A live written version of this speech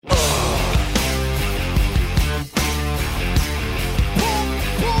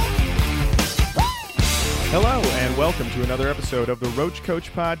Hello, and welcome to another episode of the Roach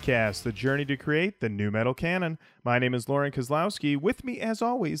Coach Podcast, the journey to create the new metal canon. My name is Lauren Kozlowski. With me, as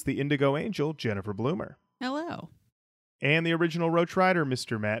always, the Indigo Angel, Jennifer Bloomer. Hello. And the original Roach Rider,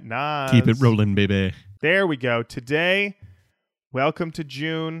 Mr. Matt Nas. Keep it rolling, baby. There we go. Today, welcome to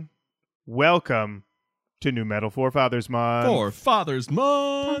June. Welcome to New Metal Forefathers Month. For Father's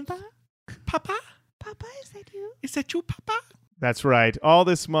Month. Papa? Papa? Papa, is that you? Is that you, Papa? That's right. All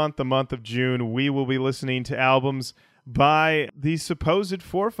this month, the month of June, we will be listening to albums by the supposed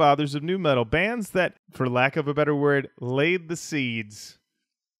forefathers of new metal, bands that, for lack of a better word, laid the seeds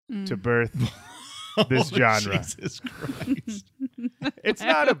to birth this genre. Jesus Christ. It's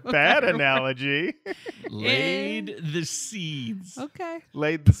not a bad analogy. Laid the seeds. Okay.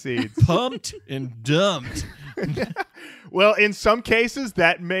 Laid the seeds. Pumped and dumped. Well, in some cases,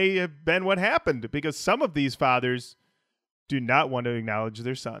 that may have been what happened, because some of these fathers do not want to acknowledge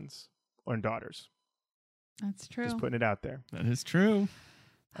their sons or daughters. That's true. Just putting it out there. That is true.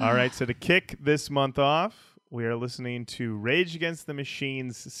 All right, so to kick this month off, we are listening to Rage Against the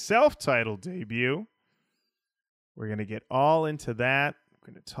Machine's self-titled debut. We're going to get all into that.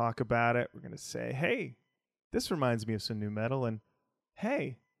 We're going to talk about it. We're going to say, hey, this reminds me of some new metal, and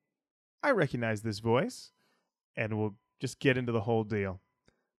hey, I recognize this voice, and we'll just get into the whole deal.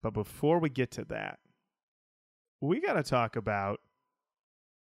 But before we get to that, we got to talk about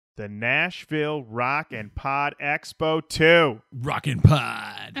the Nashville Rock and Pod Expo 2. Rockin'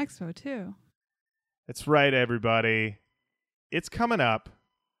 Pod. Expo, too. That's right, everybody. It's coming up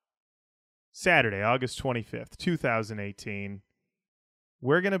Saturday, August 25th, 2018.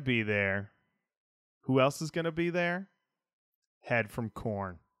 We're going to be there. Who else is going to be there? Head from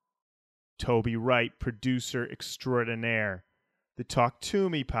Korn. Toby Wright, producer extraordinaire. The Talk To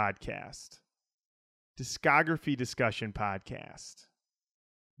Me podcast. Discography discussion podcast.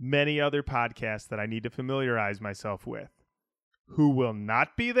 Many other podcasts that I need to familiarize myself with. Who will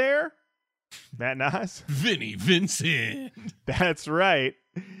not be there? Matt Nas? Vinnie Vincent. That's right.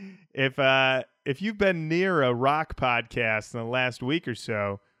 If you've been near a rock podcast in the last week or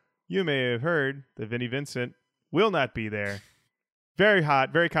so, you may have heard that Vinnie Vincent will not be there. Very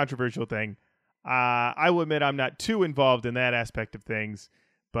hot, very controversial thing. I will admit I'm not too involved in that aspect of things,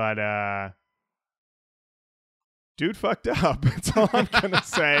 but dude fucked up. That's all I'm going to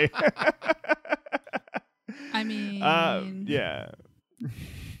say. I mean, yeah.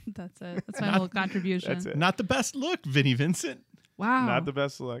 That's it. That's my little contribution. That's it. Not the best look, Vinnie Vincent. Wow. Not the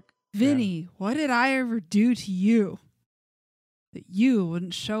best look. Vinny, what did I ever do to you that you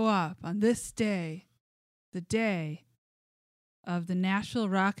wouldn't show up on this day, the day of the Nashville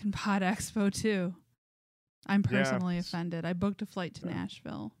Rock and Pod Expo 2? I'm personally offended. I booked a flight to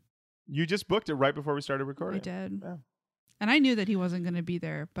Nashville. You just booked it right before we started recording. I did. Yeah. And I knew that he wasn't going to be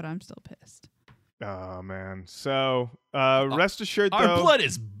there, but I'm still pissed. Oh, man. So, rest assured, Our though, blood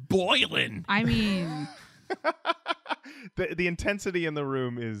is boiling. I mean, the intensity in the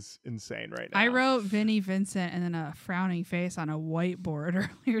room is insane right now. I wrote Vinnie Vincent and then a frowning face on a whiteboard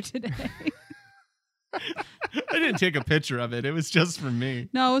earlier today. I didn't take a picture of it. It was just for me.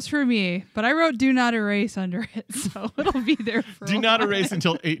 No, it was for me, but I wrote "Do Not Erase" under it, so it'll be there for. Do not erase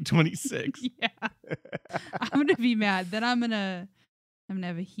until 8/26. Yeah, I'm gonna be mad. Then I'm gonna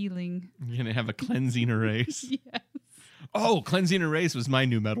have a healing. You're going to have a cleansing erase. Yes. Oh, Cleansing Erase was my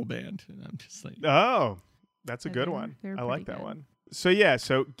new metal band. And I'm just like, Oh, that's a Yeah, good they're- one. they're I like pretty that good. one.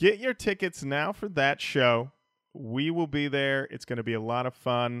 So get your tickets now for that show. We will be there. It's going to be a lot of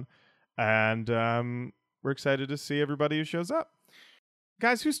fun. And we're excited to see everybody who shows up.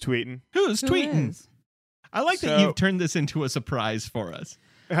 Guys, who's tweeting? who's Who tweeting? is? I like that So- you've turned this into a surprise for us.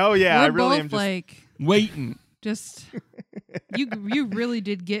 Oh, yeah. We're I really both am just... like Waiting. just you really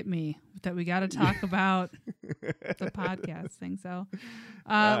did get me that we got to talk about the podcast thing. So,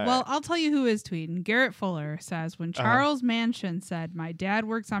 well, I'll tell you who is tweeting. Garrett Fuller says, when Charles Manson said, "My dad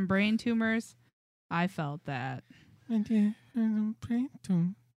works on brain tumors," I felt that.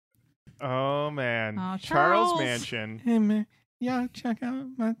 Oh, man. Oh, Charles Charles. Manson. Hey man, y'all check out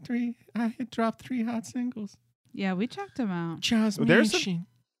my I had dropped 3 hot singles. Yeah, we checked him out. Charles Well, there's Manson.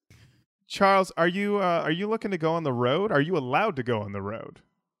 Charles, are you looking to go on the road? Are you allowed to go on the road?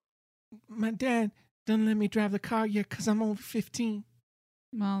 My dad doesn't let me drive the car yet because I'm over 15.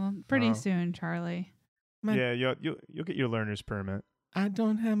 Well, pretty Oh. soon, Charlie. My- Yeah, you'll get your learner's permit. I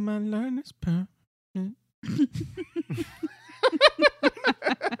don't have my learner's permit.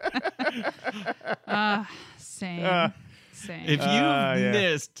 Same. Same. If you've yeah.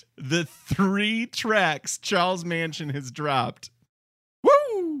 missed the 3 tracks Charles Manson has dropped,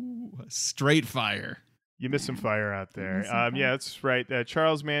 woo! Straight fire. You missed some fire out there. missed some Yeah, fire. that's right.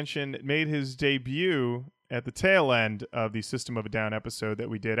 Charles Manson made his debut at the tail end of the System of a Down episode that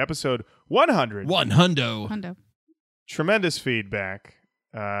we did, episode 100. Hundo. Tremendous feedback.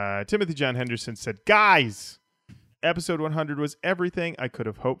 Timothy John Henderson said, guys, episode 100 was everything I could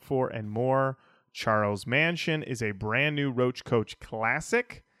have hoped for and more. Charles Mansion is a brand new Roach Coach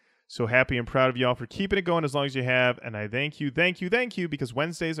classic. So happy and proud of y'all for keeping it going as long as you have. And I thank you, because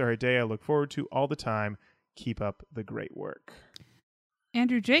Wednesdays are a day I look forward to all the time. Keep up the great work.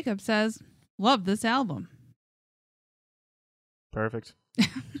 Andrew Jacob says, love this album. Perfect.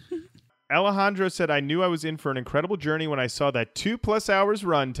 Alejandro said, I knew I was in for an incredible journey when I saw that 2+ hours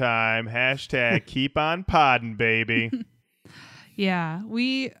runtime. Hashtag keep on podding, baby. Yeah,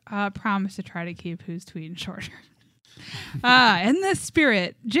 we promise to try to keep Who's Tweeting shorter. In this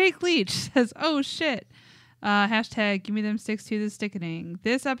spirit, Jake Leach says, oh shit. Hashtag give me them sticks to the stickening.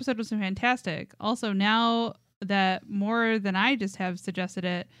 This episode was fantastic. Also, now that more than I just have suggested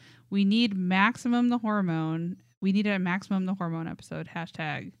it, we need Maximum the Hormone. We need a Maximum the Hormone episode.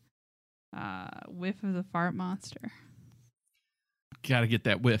 Hashtag whiff of the fart monster. Gotta get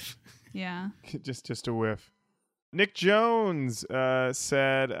that whiff. Yeah. just a whiff. Nick Jones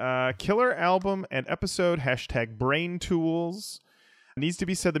said, killer album and episode, hashtag brain tools. Needs to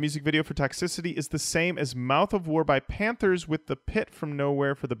be said, the music video for Toxicity is the same as Mouth of War by Panthers with the pit from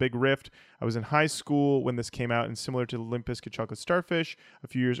nowhere for the big rift. I was in high school when this came out, and similar to the Limp Bizkit Chocolate Starfish a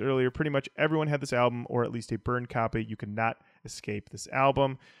few years earlier, pretty much everyone had this album, or at least a burned copy. You could not escape this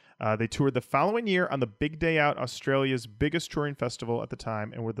album. They toured the following year on the Big Day Out, Australia's biggest touring festival at the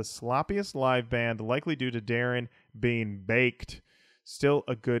time, and were the sloppiest live band, likely due to Darren being baked. Still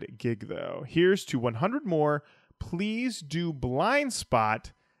a good gig, though. Here's to 100 more. Please do Blind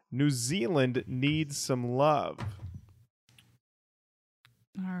Spot. New Zealand needs some love.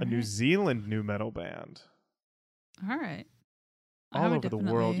 All right. A New Zealand new metal band. All right. All over the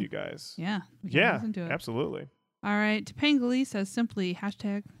world, you guys. Yeah. We can listen to it. Absolutely. All right. Topanga says simply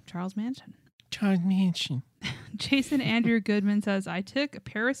hashtag Charles Manson. Charles Manson. Jason Andrew Goodman says, I took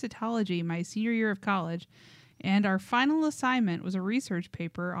parasitology my senior year of college, and our final assignment was a research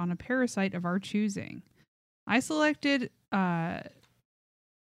paper on a parasite of our choosing. I selected Tinea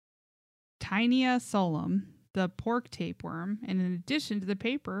solum, the pork tapeworm, and in addition to the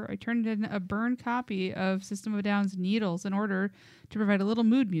paper, I turned in a burned copy of System of a Down's Needles in order to provide a little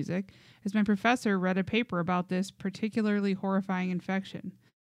mood music, as my professor read a paper about this particularly horrifying infection.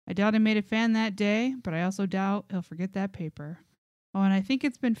 I doubt I made a fan that day, but I also doubt he'll forget that paper. Oh, and I think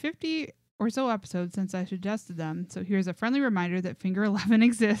it's been 50 or so episodes since I suggested them, so here's a friendly reminder that Finger 11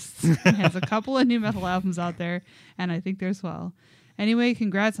 exists and has a couple of new metal albums out there, and I think they're swell. Anyway,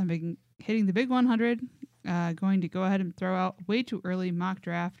 congrats on hitting the big 100. Going to go ahead and throw out way too early mock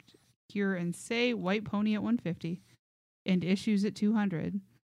draft here and say White Pony at 150 and Issues at 200.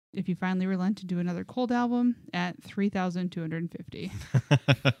 If you finally relent to do another Cold album at 3,250.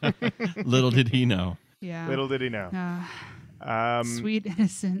 Little did he know. Yeah. Little did he know. Sweet,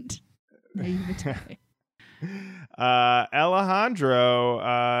 innocent naivete. Alejandro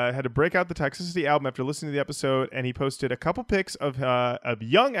had to break out the Toxicity album after listening to the episode, and he posted a couple pics of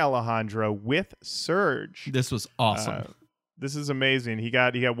young Alejandro with Serge. This was awesome. This is amazing. He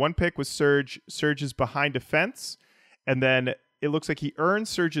got one pic with Serge. Serge is behind a fence, and then it looks like he earned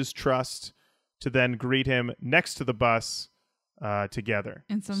Serge's trust to then greet him next to the bus together.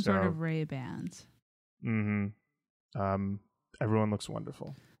 In some sort of Ray-Bans. Mm-hmm. Everyone looks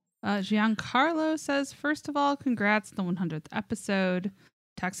wonderful. Giancarlo says, first of all, congrats on the 100th episode.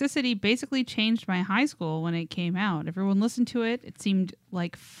 Toxicity basically changed my high school when it came out. Everyone listened to it. It seemed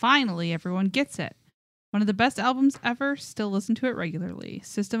like finally everyone gets it. One of the best albums ever. Still listen to it regularly.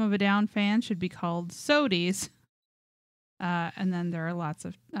 System of a Down fans should be called Sodies. And then there are lots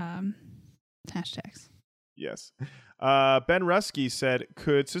of hashtags. Yes. Ben Rusky said,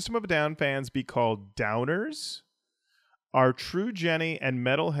 could System of a Down fans be called Downers? Are True Jenny and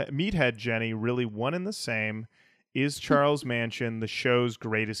Meathead Jenny really one and the same? Is Charles Manson the show's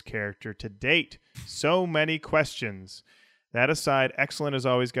greatest character to date? So many questions. That aside, excellent as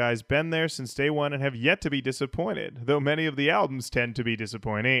always, guys. Been there since day one and have yet to be disappointed, though many of the albums tend to be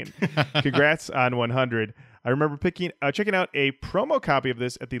disappointing. Congrats on 100. I remember checking out a promo copy of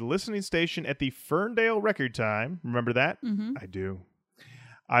this at the listening station at the Ferndale Record Time. Remember that? Mm-hmm. I do.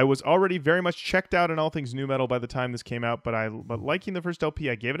 I was already very much checked out on all things new metal by the time this came out, but liking the first LP,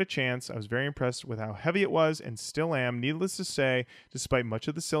 I gave it a chance. I was very impressed with how heavy it was and still am. Needless to say, despite much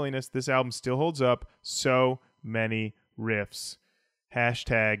of the silliness, this album still holds up. So many riffs.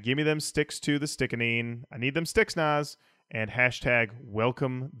 Hashtag give me them sticks to the stickanine. I need them sticks, Nas. And hashtag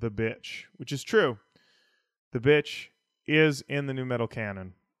welcome the bitch, which is true. The bitch is in the new metal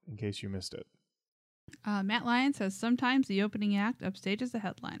canon, in case you missed it. Matt Lyon says sometimes the opening act upstages the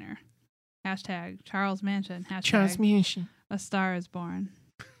headliner. Hashtag Charles Manson. Hashtag Charles Manson. A Star is Born.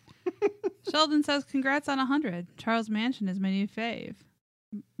 Sheldon says congrats on 100. Charles Manson is my new fave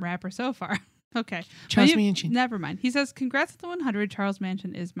rapper so far. Okay. Charles Manson. Never mind. He says congrats on the 100. Charles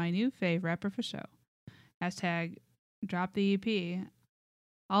Manson is my new fave rapper for show. Hashtag drop the EP.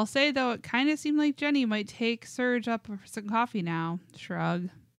 I'll say though, it kind of seemed like Jenny might take Serge up for some coffee now. Shrug.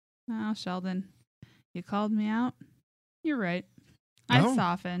 Oh, Sheldon. You called me out? You're right. I Oh.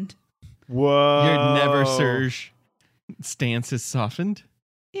 softened. Whoa. Your never Serge stance is softened.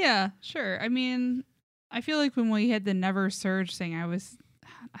 Yeah, sure. I mean, I feel like when we had the never Surge thing, I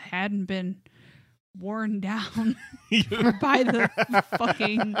hadn't been worn down by the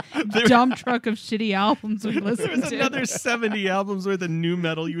fucking dump truck of shitty albums we listened There was to. another 70 albums worth of new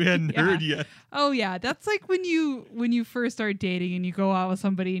metal you hadn't Yeah. heard yet. Oh yeah, that's like when you first start dating and you go out with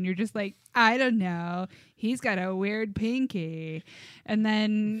somebody and you're just like, I don't know, he's got a weird pinky, and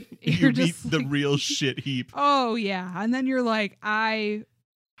then You you're meet just the like, real shit heap. oh yeah, and then you're like, Hey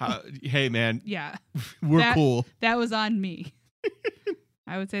man, yeah, we're cool. that was on me.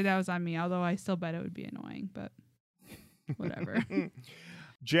 I would say that was on me, although I still bet it would be annoying, but whatever.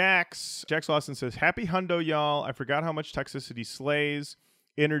 Jax Lawson says, happy hundo, y'all. I forgot how much Toxicity slays.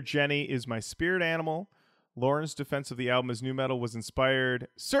 Inner Jenny is my spirit animal. Lauren's defense of the album as new metal was inspired.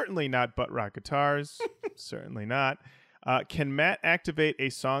 Certainly not butt rock guitars. Certainly not. Can Matt activate a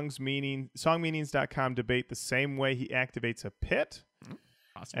songmeanings.com debate the same way he activates a pit?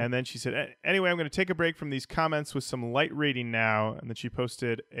 Awesome. And then she said, anyway, I'm going to take a break from these comments with some light reading now. And then she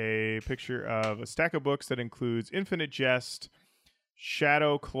posted a picture of a stack of books that includes Infinite Jest,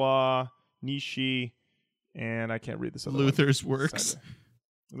 Shadow Claw, Nishi, and I can't read this other one. Luther's Works.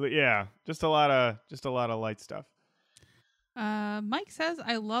 Yeah, just a lot of light stuff. Mike says,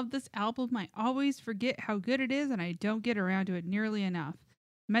 I love this album. I always forget how good it is, and I don't get around to it nearly enough.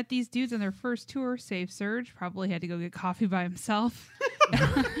 Met these dudes on their first tour, save Serge. Probably had to go get coffee by himself.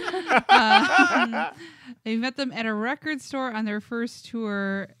 They met them at a record store on their first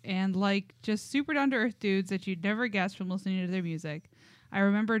tour, and like just super down to earth dudes that you'd never guess from listening to their music. I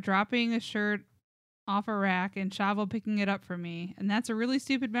remember dropping a shirt off a rack and Chavo picking it up for me, and that's a really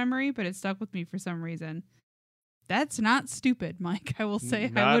stupid memory, but it stuck with me for some reason. That's not stupid, Mike. I will say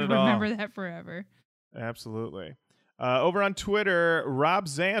Not I would at all. remember that forever. Absolutely. Over on Twitter, Rob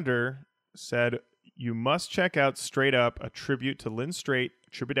Zander said, you must check out Straight Up, a tribute to Lynn Straight, a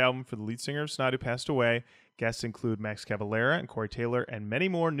tribute album for the lead singer of Snot who passed away. Guests include Max Cavalera and Corey Taylor and many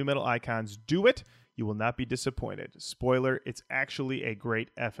more new metal icons. Do it. You will not be disappointed. Spoiler, it's actually a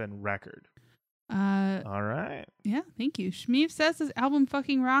great effing record. All right. Yeah, thank you. Shmeev says this album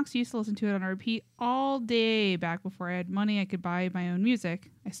fucking rocks. Used to listen to it on repeat all day back before I had money I could buy my own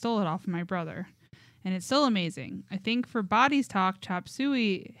music. I stole it off of my brother. And it's still amazing. I think for Bodies Talk, Chop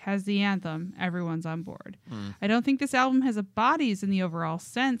Suey has the anthem. Everyone's on board. I don't think this album has a bodies in the overall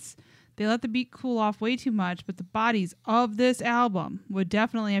sense. They let the beat cool off way too much, but the bodies of this album would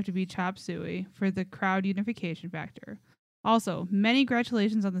definitely have to be Chop Suey for the crowd unification factor. Also, many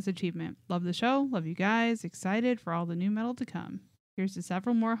congratulations on this achievement. Love the show. Love you guys. Excited for all the new metal to come. Here's to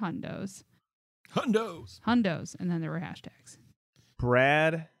several more hundos. Hundos. Hundos. And then there were hashtags.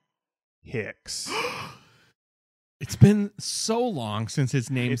 Brad Hicks. It's been so long since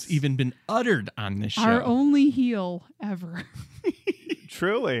his name's even been uttered on this show. Our only heel ever.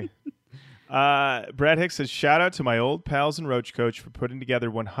 Truly. Brad Hicks says, shout out to my old pals and Roach Coach for putting together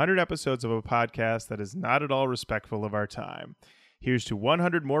 100 episodes of a podcast that is not at all respectful of our time. Here's to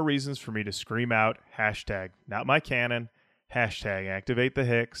 100 more reasons for me to scream out, hashtag not my cannon, hashtag activate the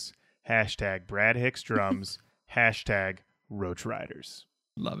Hicks, hashtag Brad Hicks drums, hashtag Roach Riders.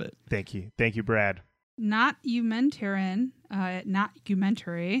 Love it. Thank you. Thank you, Brad. Not Umentarian, not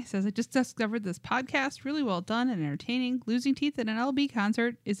Umentary says, I just discovered this podcast. Really well done and entertaining. Losing teeth at an LB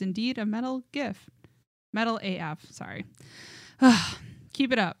concert is indeed a metal gift. Metal AF, sorry.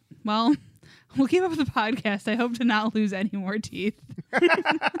 Keep it up. Well, we'll keep up the podcast. I hope to not lose any more teeth.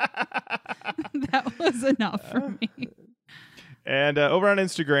 That was enough for me. And over on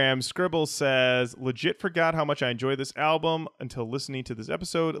Instagram, Scribble says, legit forgot how much I enjoy this album until listening to this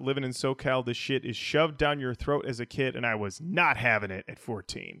episode. Living in SoCal, this shit is shoved down your throat as a kid, and I was not having it at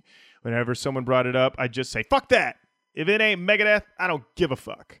 14. Whenever someone brought it up, I'd just say, fuck that. If it ain't Megadeth, I don't give a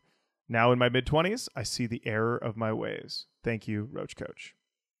fuck. Now in my mid-20s, I see the error of my ways. Thank you, Roach Coach.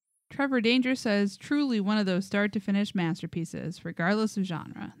 Trevor Danger says, truly one of those start-to-finish masterpieces, regardless of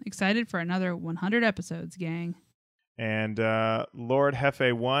genre. Excited for another 100 episodes, gang. And Lord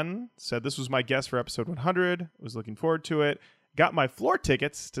Hefe1 said, this was my guess for episode 100. Was looking forward to it. got my floor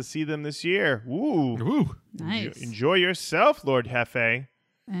tickets to see them this year. Woo. Ooh. Nice. Enjoy yourself, Lord Hefe.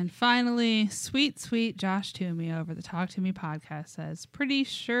 And finally, sweet Josh Toomey over the Talk to Me podcast says, pretty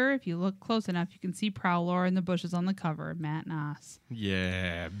sure if you look close enough, you can see Prowler in the bushes on the cover. Matt Noss.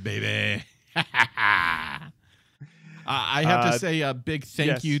 Yeah, baby. I have to say a big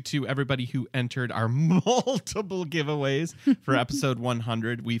thank you to everybody who entered our multiple giveaways for episode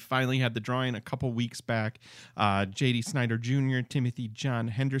 100. We finally had the drawing a couple weeks back. J.D. Snyder Jr., Timothy John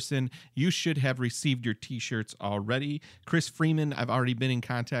Henderson, you should have received your T-shirts already. Chris Freeman, I've already been in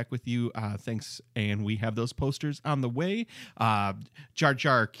contact with you. Thanks, and we have those posters on the way. Jar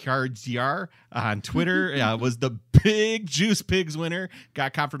Jar Cardziar on Twitter was the big Juice Pigs winner.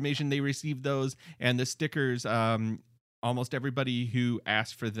 Got confirmation they received those, and the stickers. Almost everybody who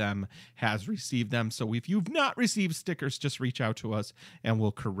asked for them has received them. So if you've not received stickers, just reach out to us and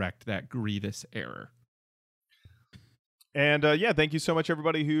we'll correct that grievous error. And thank you so much,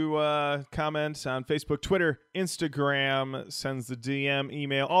 everybody who comments on Facebook, Twitter, Instagram, sends the DM,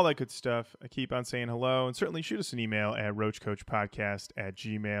 email, all that good stuff. I keep on saying hello, and certainly shoot us an email at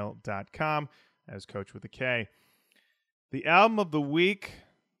roachcoachpodcast@gmail.com, as Coach with a K. The album of the week,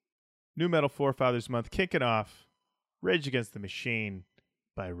 New Metal Forefathers Month, kicking off. Rage Against the Machine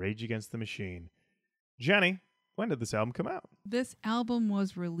by Rage Against the Machine. Jenny, when did this album come out? This album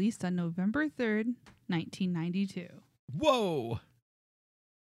was released on November 3rd, 1992. Whoa!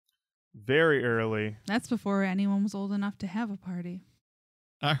 Very early. That's before anyone was old enough to have a party.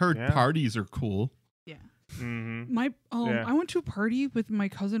 I heard parties are cool. Yeah. Mm-hmm. I went to a party with my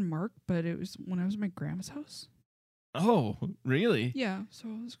cousin Mark, but it was when I was at my grandma's house. Oh, really? Yeah, so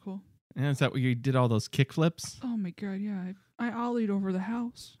it was cool. And is that where you did all those kick flips? Oh my god, yeah. I ollied over the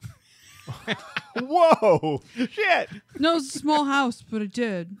house. Whoa! Shit! No, it's a small house, but I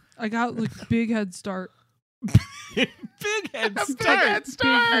did. I got like big head start. Big head start. Big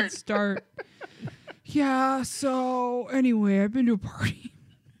head start. Yeah, so anyway, I've been to a party.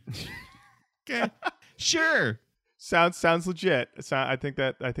 Okay. Sure. Sounds legit. I think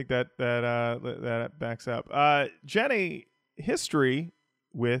that backs up. Jenny, history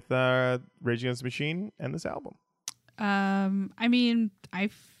with Rage Against the Machine and this album. I mean, I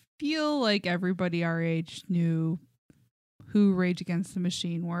feel like everybody our age knew who Rage Against the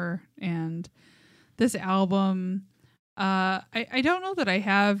Machine were, and this album, I don't know that I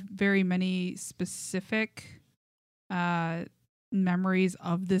have very many specific memories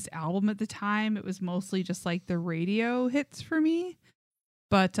of this album at the time. It was mostly just like the radio hits for me,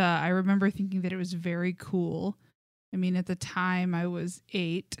 but I remember thinking that it was very cool. I mean, at the time I was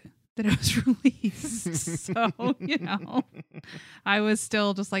 8 that it was released. So, you know, I was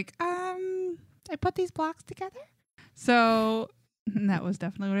still just like, I put these blocks together. So that was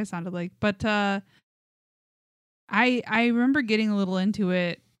definitely what I sounded like. But I remember getting a little into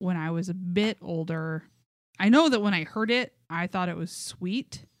it when I was a bit older. I know that when I heard it, I thought it was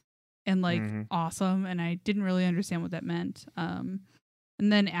sweet and like awesome. And I didn't really understand what that meant. And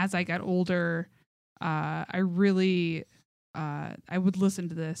then as I got older, I really, I would listen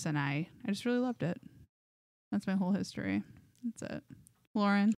to this and I just really loved it. That's my whole history. That's it.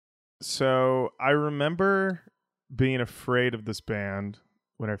 Lauren? So I remember being afraid of this band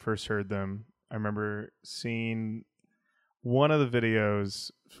when I first heard them. I remember seeing one of the videos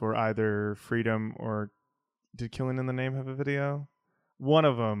for either Freedom or did Killing in the Name have a video? One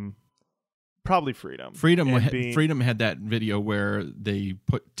of them, probably Freedom. Freedom had that video where they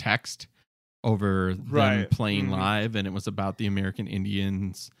put text over them playing live, and it was about the American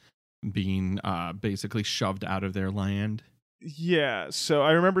Indians being basically shoved out of their land. Yeah, so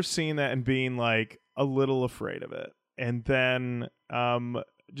I remember seeing that and being like a little afraid of it. And then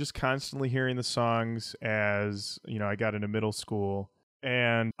just constantly hearing the songs as, you know, I got into middle school.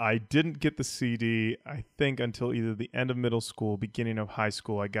 And I didn't get the CD, I think, until either the end of middle school, beginning of high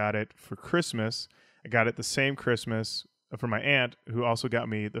school. I got it for Christmas. I got it the same Christmas from my aunt, who also got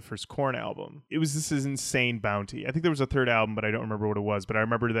me the first Korn album. It was this insane bounty. I think there was a third album, but I don't remember what it was. But I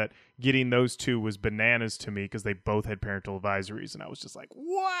remember that getting those two was bananas to me because they both had parental advisories. And I was just like,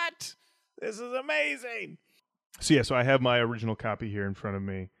 what? This is amazing. So I have my original copy here in front of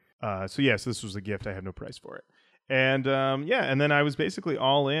me. So this was a gift. I had no price for it. And and then I was basically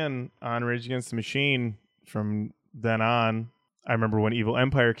all in on Rage Against the Machine from then on. I remember when Evil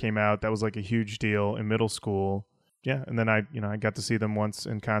Empire came out, that was like a huge deal in middle school. Yeah, and then I got to see them once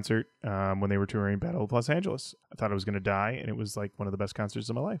in concert when they were touring Battle of Los Angeles. I thought I was going to die, and it was like one of the best concerts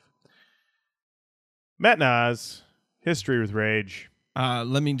of my life. Matt Nas, history with Rage.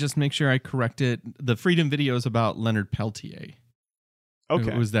 Let me just make sure I correct it. The Freedom video is about Leonard Peltier. Okay.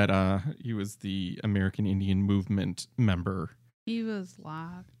 It was that he was the American Indian Movement member He was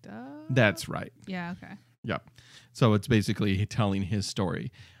locked up. That's right. Yeah, okay. Yep. So it's basically telling his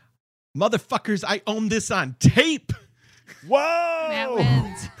story. Motherfuckers, I own this on tape. Whoa! Matt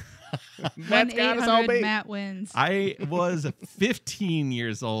wins. Matt's got us all beat. Matt wins. I was 15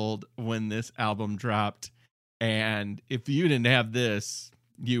 years old when this album dropped, and if you didn't have this,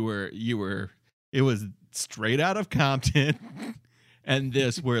 you were it was straight out of Compton and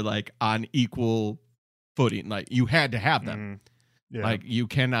this were like on equal footing. Like you had to have them. Yeah. Like you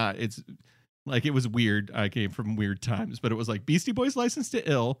cannot, it's like, it was weird. I came from weird times, but it was like Beastie Boys License to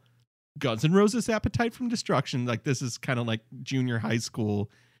Ill, Guns N' Roses Appetite from Destruction. Like this is kind of like junior high school.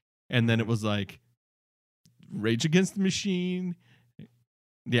 And then it was like Rage Against the Machine.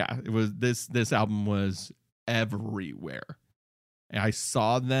 Yeah, it was this album was everywhere. And I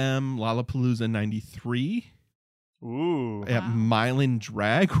saw them Lollapalooza 93. Ooh. At Milan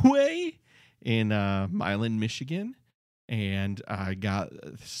Dragway in Milan, Michigan. And I got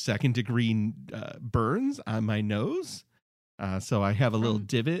second-degree burns on my nose. So I have a little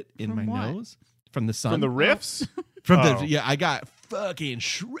divot in my nose from the sun. From the riffs? I got fucking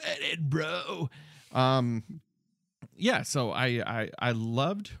shredded, bro. Yeah, so I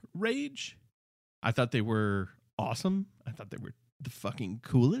loved Rage. I thought they were awesome. I thought they were the fucking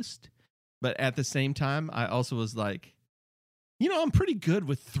coolest. But at the same time, I also was like, I'm pretty good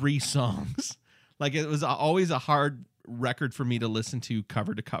with 3 songs. Like it was always a hard record for me to listen to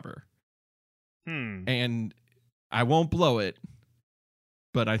cover to cover. And I won't blow it,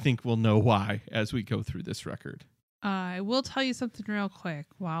 but I think we'll know why as we go through this record. I will tell you something real quick.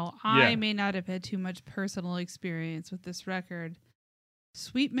 While I may not have had too much personal experience with this record,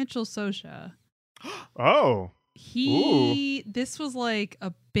 Sweet Mitchell Sosha. Oh. This was like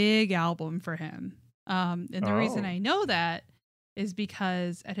a big album for him. And the reason I know that is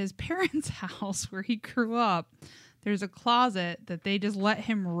because at his parents' house where he grew up, there's a closet that they just let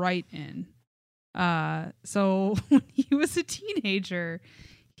him write in. So when he was a teenager,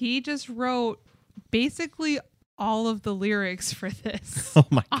 he just wrote basically all of the lyrics for this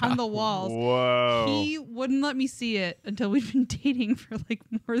on the walls. Whoa. He wouldn't let me see it until we'd been dating for like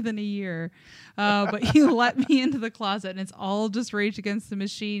more than a year. But he let me into the closet and it's all just Rage Against the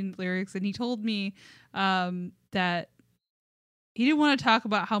Machine lyrics. And he told me that he didn't want to talk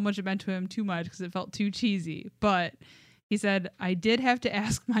about how much it meant to him too much because it felt too cheesy. But he said, I did have to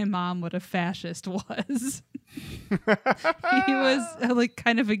ask my mom what a fascist was. He was like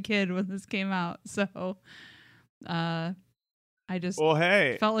kind of a kid when this came out. So I just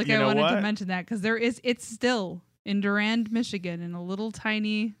felt like I wanted to mention that because it's still in Durand, Michigan, in a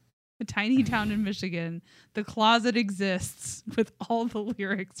tiny town in Michigan. The closet exists with all the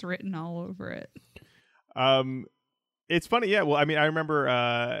lyrics written all over it. It's funny. Yeah. Well, I mean, I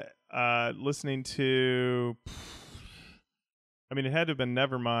remember listening to, it had to have been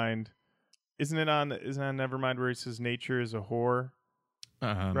Nevermind. Isn't it on Nevermind where he says nature is a whore?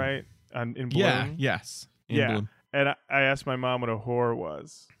 Right? In Bloom? Yeah. Yes. In Bloom. And I asked my mom what a whore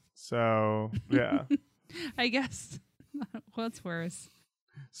was. So, yeah. I guess. What's worse?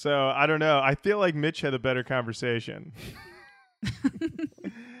 So, I don't know. I feel like Mitch had a better conversation.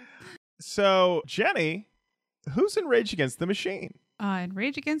 So, Jenny, who's in Rage Against the Machine? In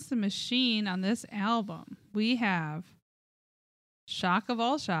Rage Against the Machine on this album, we have shock of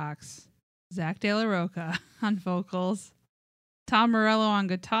all shocks, Zach De La Rocha on vocals, Tom Morello on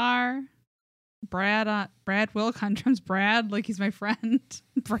guitar, Brad Wilk on drums. Brad, like he's my friend.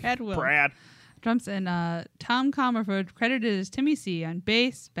 Brad Wilk. Drums, and Tom Comerford, credited as Timmy C on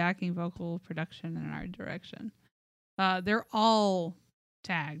bass, backing vocal, production, and art direction. They're all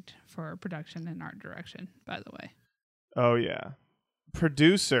tagged for production and art direction, by the way. Oh, yeah.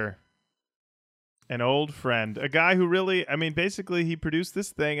 Producer. An old friend. A guy who really, basically he produced this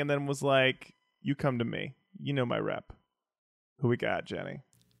thing and then was like, you come to me. You know my rep. Who we got, Jenny?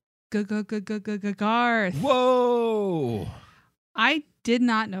 Garth. Whoa. I did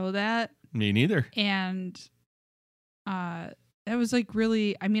not know that. Me neither. And that was like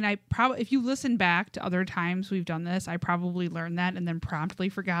really, I probably, if you listen back to other times we've done this, I probably learned that and then promptly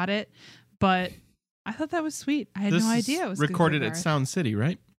forgot it. But I thought that was sweet. I had no idea it was recorded at Sound City,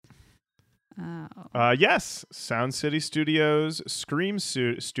 right? Yes. Sound City Studios, Scream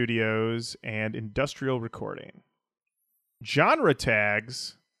Studios, and Industrial Recording. Genre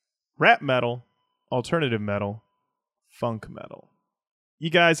tags: rap metal, alternative metal, funk metal. You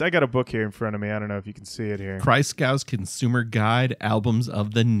guys, I got a book here in front of me. I don't know if you can see it here. Kreisgau's Consumer Guide, Albums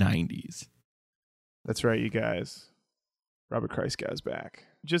of the 90s. That's right, you guys. Robert Kreisgau's back.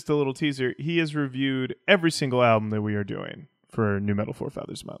 Just a little teaser. He has reviewed every single album that we are doing for New Metal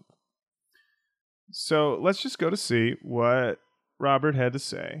Forefathers Month. So let's just go to see what Robert had to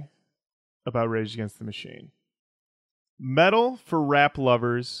say about Rage Against the Machine. Metal for rap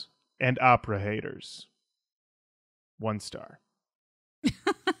lovers and opera haters. 1 star.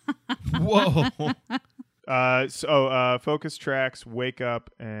 Whoa. Focus Tracks, Wake Up,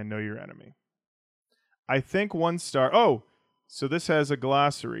 and Know Your Enemy. I think 1 star. Oh, so this has a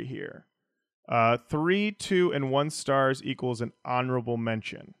glossary here. 3, 2, and 1 stars equals an honorable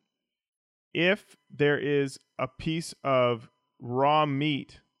mention. If there is a piece of raw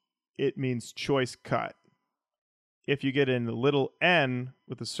meat, it means choice cut. If you get in a little N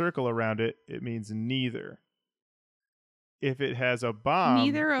with a circle around it, it means neither. If it has a bomb...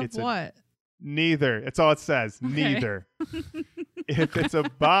 Neither of what? Neither. That's all it says. Okay. Neither. If it's a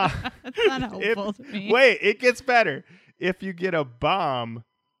bomb... That's not helpful to me. Wait, it gets better. If you get a bomb,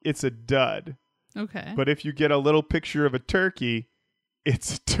 it's a dud. Okay. But if you get a little picture of a turkey,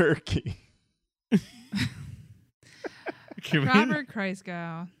 it's a turkey. Robert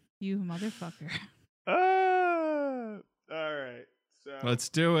Kreisgau, you motherfucker. All right. So let's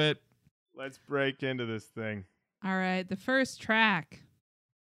do it. Let's break into this thing. All right. The first track.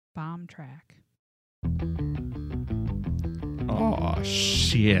 Bomb track. Oh,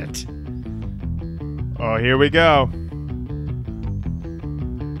 shit. Oh, here we go.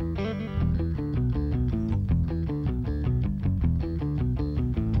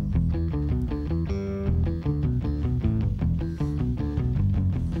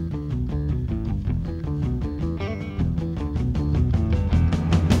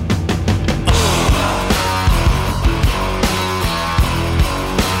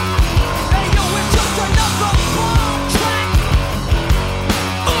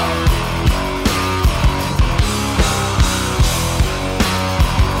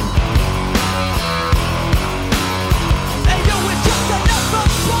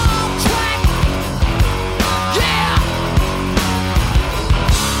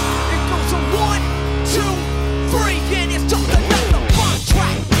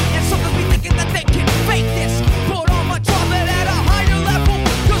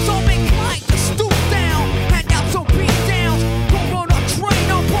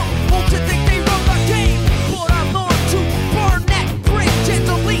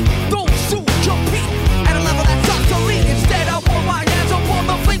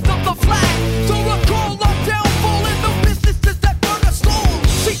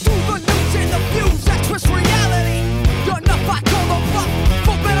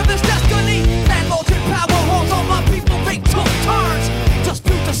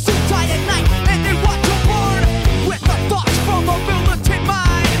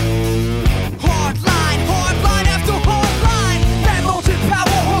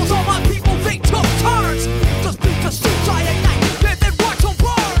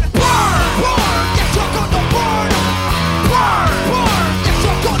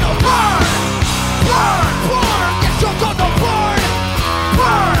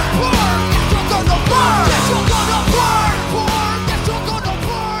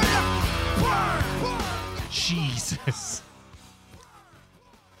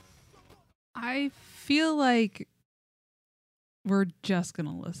 like we're just going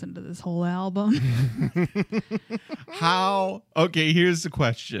to listen to this whole album. How? Okay, here's the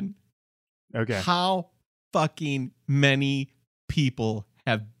question. Okay. How fucking many people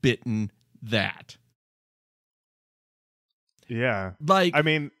have bitten that? Yeah. Like, I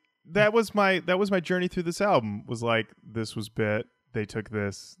mean, that was my journey through this album. Was like, this was bit, they took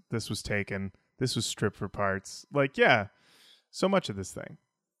this was taken, this was stripped for parts. Like, yeah, so much of this thing.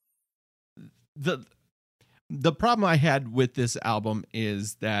 The problem I had with this album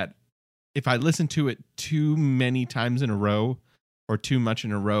is that if I listen to it too many times in a row or too much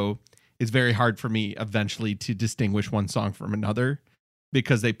in a row, it's very hard for me eventually to distinguish one song from another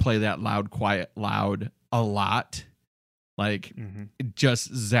because they play that loud, quiet, loud a lot. Like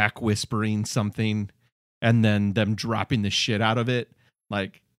just Zach whispering something and then them dropping the shit out of it.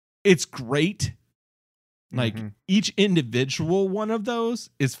 Like, it's great. Like each individual one of those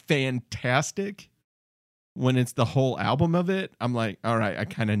is fantastic. When it's the whole album of it, I'm like, all right, I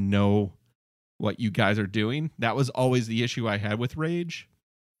kind of know what you guys are doing. That was always the issue I had with Rage.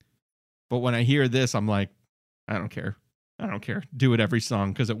 But when I hear this, I'm like, I don't care. I don't care. Do it every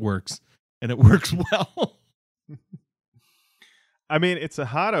song because it works. And it works well. I mean, it's a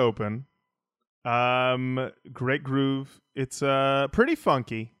hot open. Great groove. It's pretty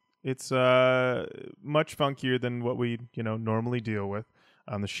funky. It's much funkier than what we, normally deal with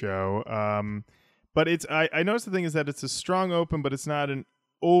on the show. But it's I noticed the thing is that it's a strong open, but it's not an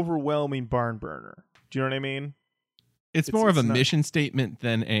overwhelming barn burner. Do you know what I mean? It's more of a mission statement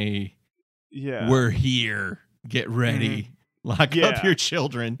than a we're here, get ready. Lock up your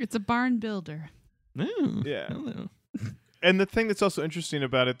children. It's a barn builder. Ooh, yeah. Hello. And the thing that's also interesting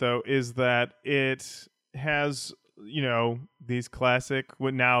about it, though, is that it has, these classic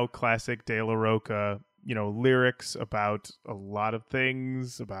De La Rocha, lyrics about a lot of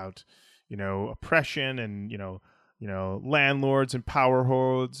things, about, oppression and, landlords and power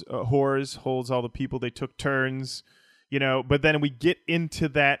whores holds all the people they took turns, but then we get into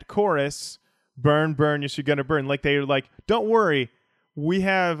that chorus, burn, burn, yes, you're gonna burn. Like they're like, don't worry, we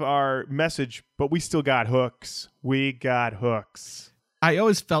have our message, but we still got hooks. We got hooks. I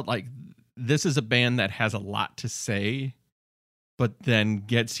always felt like this is a band that has a lot to say, but then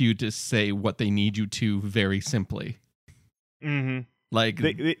gets you to say what they need you to very simply. Mm-hmm. Like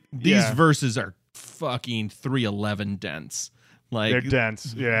these verses are fucking 311 dense. Like they're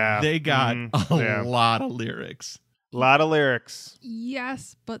dense. Yeah. They got a lot of lyrics. A lot of lyrics.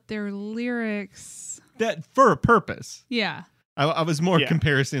 Yes, but they're lyrics. That for a purpose. Yeah. I was more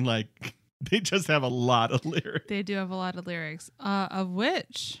comparing like they just have a lot of lyrics. They do have a lot of lyrics. Of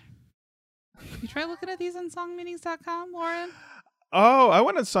which you try looking at these on songmeanings.com, Lauren? Oh, I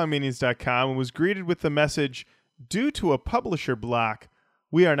went on songmeanings.com and was greeted with the message, due to a publisher block,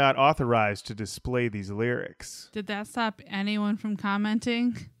 we are not authorized to display these lyrics. Did that stop anyone from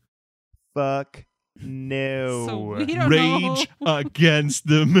commenting? Fuck no. So we don't Rage know. Against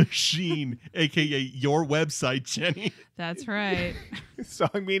the Machine, a.k.a. your website, Jenny. That's right.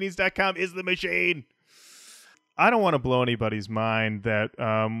 Songmeanings.com is the machine. I don't want to blow anybody's mind that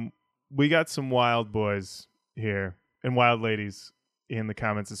we got some wild boys here and wild ladies in the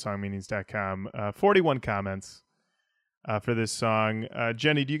comments of songmeanings.com. 41 comments for this song.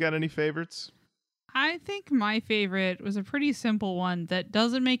 Jenny, do you got any favorites? I think my favorite was a pretty simple one that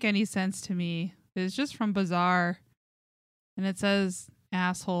doesn't make any sense to me. It's just from Bizarre, and it says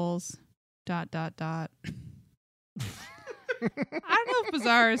assholes ... I don't know if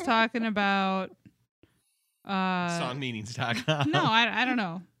Bizarre is talking about songmeanings.com. No, I don't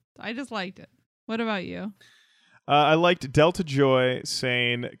know. I just liked it. What about you? I liked Delta Joy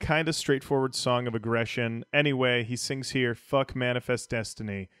saying, kind of straightforward song of aggression. Anyway, he sings here, fuck Manifest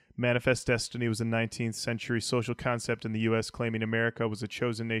Destiny. Manifest Destiny was a 19th century social concept in the U.S. claiming America was a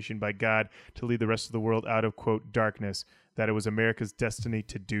chosen nation by God to lead the rest of the world out of, quote, darkness, that it was America's destiny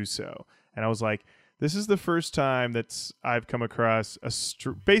to do so. And I was like, this is the first time that I've come across a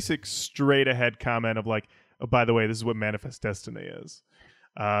basic straight-ahead comment of like, oh, by the way, this is what Manifest Destiny is.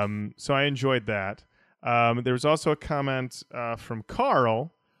 So I enjoyed that. There was also a comment from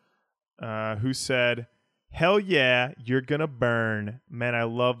Carl who said, hell yeah, you're gonna burn. Man, I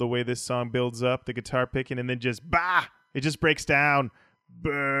love the way this song builds up, the guitar picking, and then just, it just breaks down.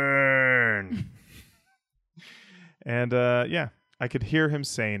 Burn. And I could hear him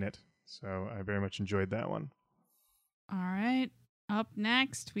saying it. So I very much enjoyed that one. All right. Up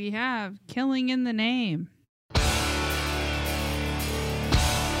next, we have Killing in the Name.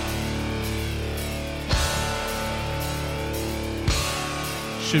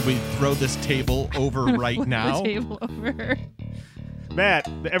 Should we throw this table over right now? The table over. Matt,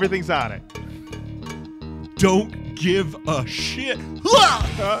 everything's on it. Don't give a shit.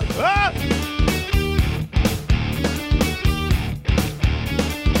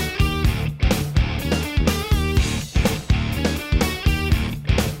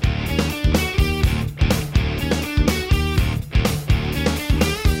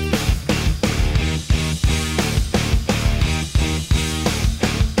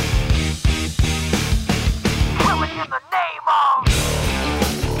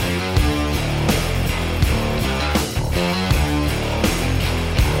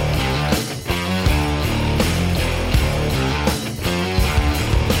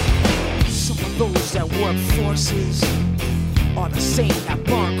 Forces are the same that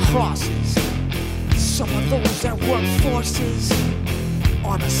burn crosses. Some of those that work forces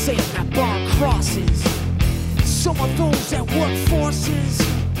are the same that burn crosses. Some of those that work forces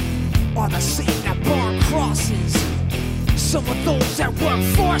are the same that burn crosses. Some of those that work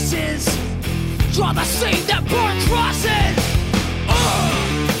forces are the same that burn crosses.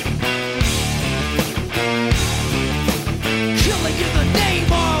 Killing in the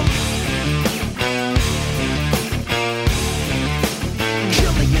name of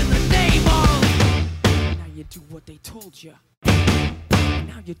do what they told you.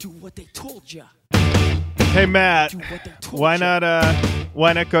 Now you do what they told you. Hey Matt, why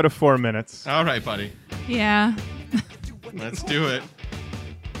not go to 4 minutes? All right, buddy. Yeah. Let's do it.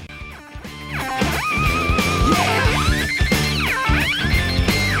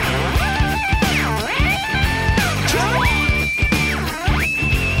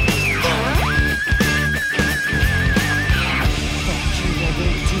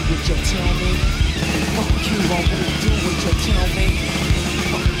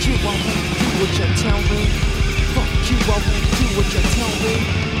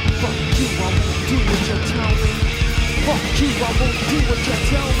 you, I won't do what you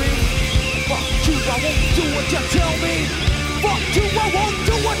tell me. Fuck you, I won't do what you tell me. Fuck you, I won't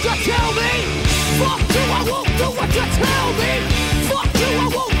do what you tell me. Fuck you, I won't do what you tell me. Fuck you, I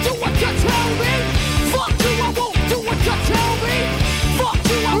won't do what you tell me. Fuck you, I won't do what you tell me. Fuck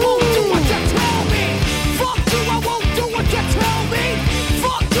you, I won't do what you tell me. Fuck you, I won't do what you tell me.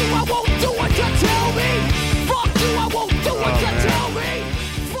 Fuck you, I won't do what you tell me. Fuck you, I won't do what you tell me.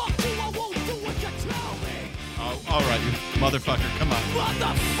 Fuck you, I won't do what you tell me. Oh, all right, you motherfucker, come on.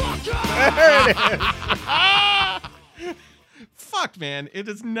 Motherfucker! There it is. Fuck, man, it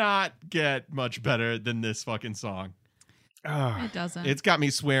does not get much better than this fucking song. It doesn't. It's got me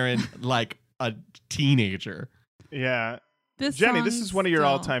swearing like a teenager. Yeah. This Jenny, this song's is one of your still-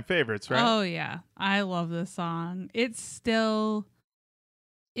 all-time favorites, right? Oh yeah, I love this song. It's still,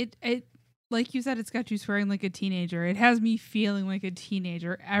 it like you said, it's got you swearing like a teenager. It has me feeling like a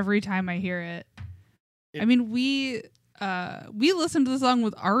teenager every time I hear it. I mean, we listened to the song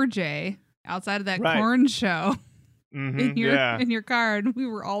with RJ outside of that Right. Korn show in your car, and we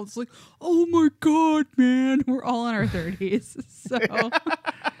were all just like, "Oh my god, man!" We're all in our 30s, so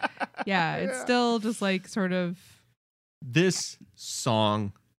yeah, it's still just like sort of. This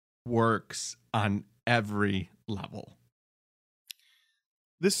song works on every level.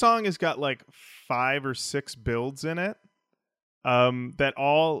 This song has got like 5 or 6 builds in it that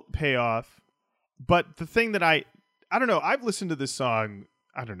all pay off. But the thing that I don't know, I've listened to this song,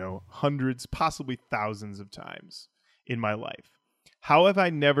 I don't know, hundreds, possibly thousands of times in my life. How have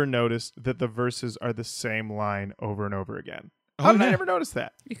I never noticed that the verses are the same line over and over again? How did I never notice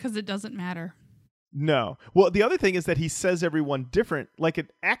that? Because it doesn't matter. No. Well, the other thing is that he says everyone different, like an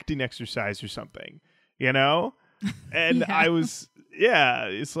acting exercise or something, you know? And Yeah. I was,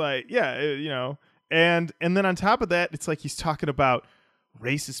 it's like, you know. And then on top of that, it's like he's talking about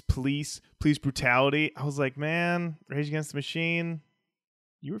racist police brutality. I was like, man, Rage Against the Machine,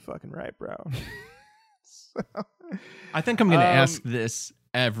 you were fucking right, bro. So, I think I'm going to ask this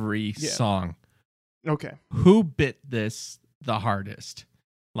every song. okay. Who bit this the hardest?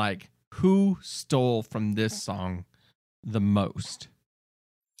 Like, who stole from this song the most?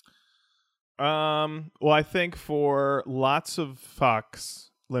 Well, I think for lots of fucks,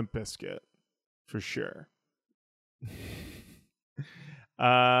 Limp Bizkit, for sure.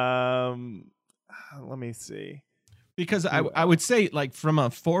 Let me see. Because I would say, like, from a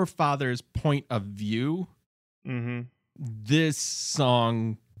forefather's point of view, this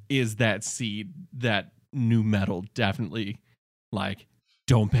song is that seed that nu metal definitely, like,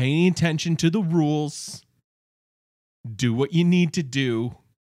 don't pay any attention to the rules. Do what you need to do.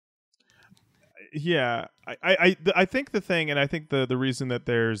 Yeah, I think the thing, and I think the reason that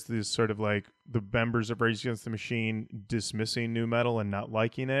there's this sort of like the members of Rage Against the Machine dismissing nu metal and not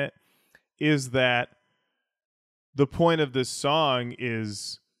liking it is that the point of this song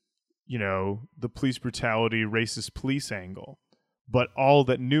is, you know, the police brutality, racist police angle. But all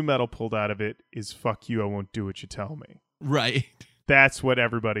that nu metal pulled out of it is "fuck you, I won't do what you tell me." Right. That's what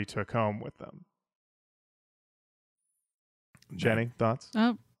everybody took home with them. Jenny, thoughts?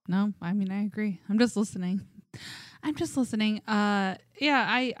 Oh, no, I mean, I agree. I'm just listening. Yeah,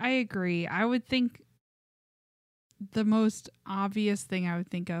 I agree. I would think the most obvious thing I would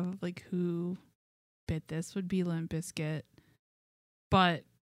think of, like, who bit this would be Limp Bizkit. But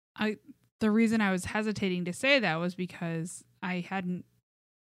the reason I was hesitating to say that was because I hadn't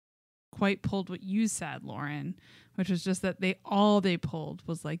quite pulled what you said, Lauren, which was just that they pulled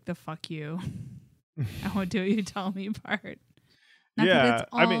was like the "fuck you, I won't do what you tell me" part. Not that it's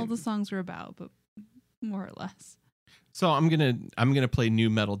all the songs were about, but more or less. So I'm gonna play nu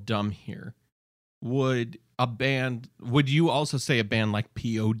metal dumb here. Would you also say a band like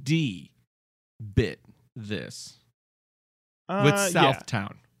POD bit this with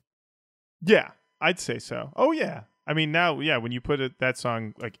Southtown? Yeah, I'd say so. Oh yeah. I mean, now, when you put that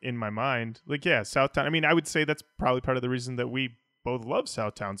song like in my mind, like, yeah, Southtown. I mean, I would say that's probably part of the reason that we both love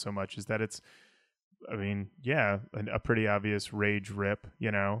Southtown so much is that it's, I mean, yeah, a pretty obvious rage rip,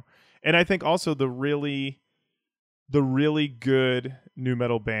 you know. And I think also the really good nu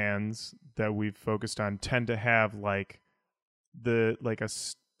metal bands that we've focused on tend to have like they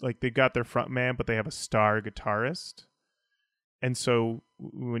got their front man, but they have a star guitarist. And so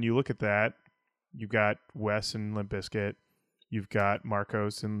when you look at that, you've got Wes and Limp Bizkit, you've got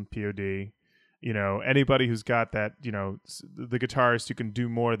Marcos and POD, you know, anybody who's got that, you know, the guitarist who can do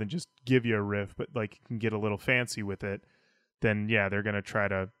more than just give you a riff, but like can get a little fancy with it, then yeah, they're going to try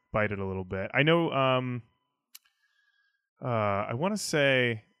to bite it a little bit. I know, I want to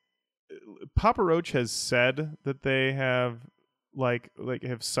say Papa Roach has said that they have like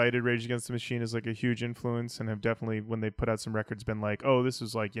have cited Rage Against the Machine as like a huge influence, and have definitely, when they put out some records, been like, oh, this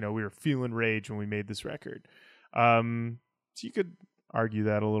was like, we were feeling Rage when we made this record. So you could argue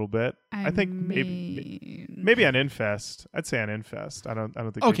that a little bit. I think maybe on Infest. I'd say on Infest. I don't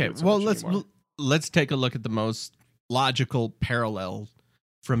think. Okay, well let's take a look at the most logical parallel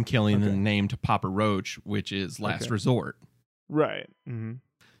from Killing the Name to Papa Roach, which is Last Resort. Right. Mm-hmm.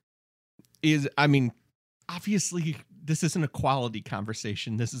 Obviously, this isn't a quality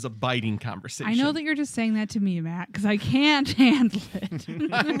conversation. This is a biting conversation. I know that you're just saying that to me, Matt, because I can't handle it.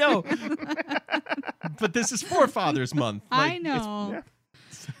 I know. But this is Forefathers Month. I know.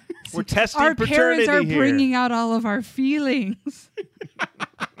 We're testing our paternity parents are here. bringing out all of our feelings.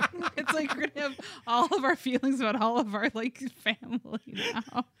 It's like we're gonna have all of our feelings about all of our family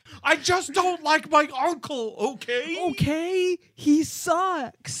now. I just don't like my uncle, okay? Okay, he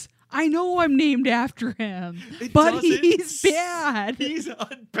sucks. I know I'm named after him, but he's bad. He's a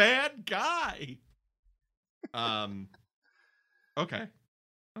bad guy. Okay.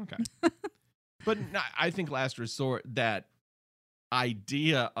 But I think Last Resort, that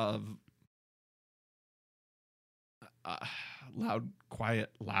idea of loud, quiet,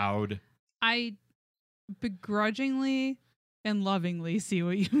 loud. I begrudgingly and lovingly see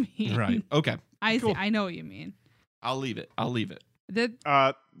what you mean. Right. Okay. I know what you mean. I'll leave it.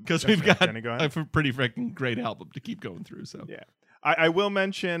 Because we've got a pretty freaking great album to keep going through. So yeah, I will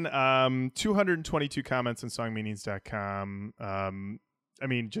mention 222 comments on songmeanings.com.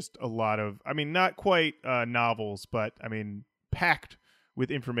 Just a lot of, not quite novels, but packed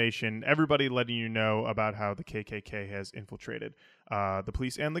with information. Everybody letting you know about how the KKK has infiltrated the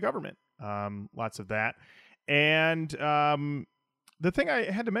police and the government. Lots of that. And the thing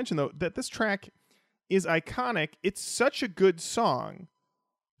I had to mention, though, that this track is iconic. It's such a good song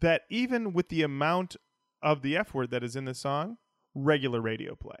that even with the amount of the F word that is in the song, regular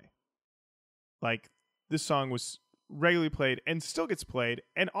radio play. Like, this song was regularly played and still gets played.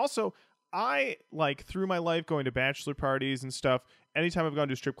 And also, I, through my life going to bachelor parties and stuff, anytime I've gone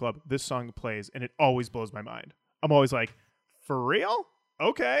to a strip club, this song plays, and it always blows my mind. I'm always like, for real?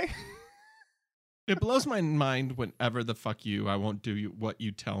 Okay. It blows my mind whenever the "fuck you, I won't do what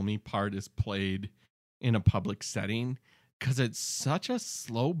you tell me" part is played in a public setting, because it's such a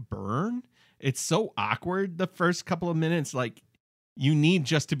slow burn. It's so awkward the first couple of minutes. You need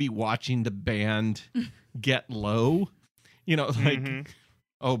just to be watching the band get low.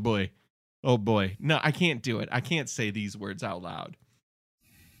 Oh boy. No, I can't do it. I can't say these words out loud.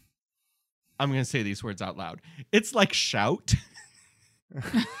 I'm going to say these words out loud. It's like Shout.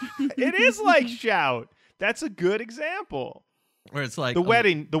 It is like Shout. That's a good example. Where it's like the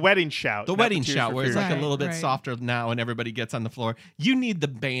wedding shout. The wedding shout, where it's like a little bit right. softer now and everybody gets on the floor. You need the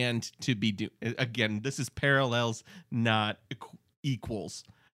band to be again, this is parallels, not equals.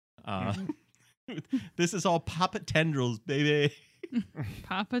 This is all Papa Tendrils, baby.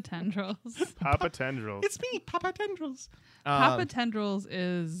 Papa Tendrils. Papa Tendrils. It's me, Papa Tendrils. Papa Tendrils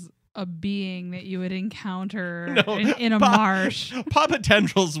is a being that you would encounter in a marsh. Papa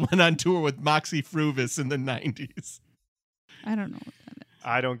Tendrils went on tour with Moxie Fruvis in the 90s. I don't know what that is.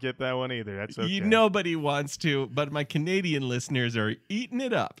 I don't get that one either. That's okay. Nobody wants to, but my Canadian listeners are eating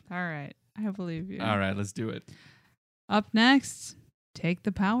it up. All right. I believe you. All right, let's do it. Up next, Take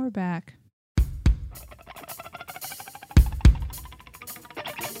the Power Back.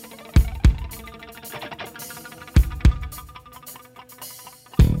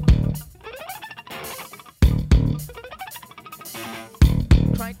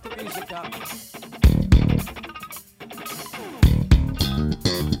 Crank the music up.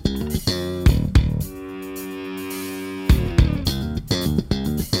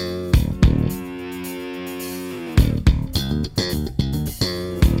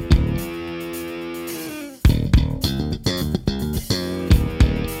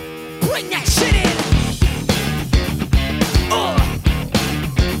 Bring that shit in.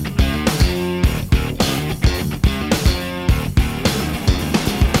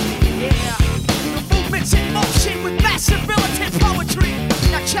 Yeah, the movement's in motion with massive militant poetry.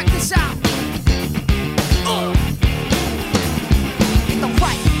 Now check this out. The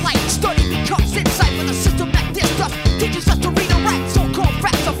right light study becomes insight for the system that this stuff teaches us to read and write. So-called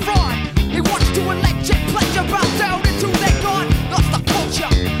facts are fraud. They want us to elect and pleasure bow down until they're gone. Lost the culture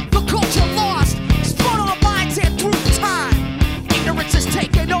lost. Spun on our minds and through time. Ignorance is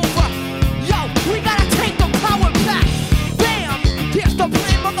taking over. Yo, we gotta take the power back. Bam! Here's the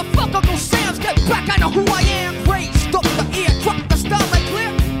plan, motherfucker. Go Sam's, get back. I know who I am. Raised up the ear, drop the style like clear.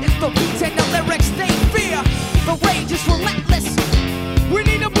 It's the beats and the lyrics they fear. The rage is relentless. We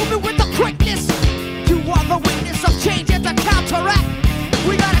need a movement with the quickness. You are the witness of change and the counter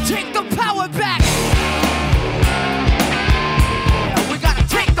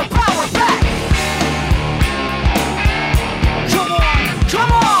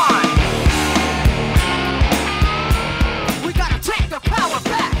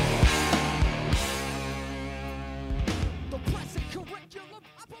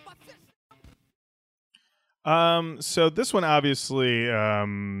So this one obviously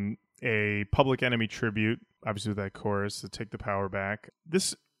a Public Enemy tribute, obviously with that chorus to Take the Power Back.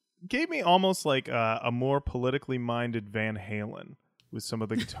 This gave me almost like a more politically minded Van Halen with some of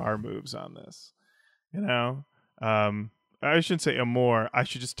the guitar moves on this. You know, I shouldn't say a more. I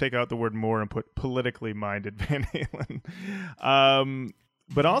should just take out the word more and put politically minded Van Halen.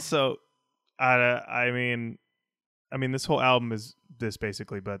 But also, I mean, this whole album is this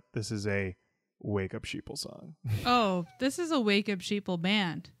basically, but this is a Wake Up Sheeple song. Oh, this is a Wake Up Sheeple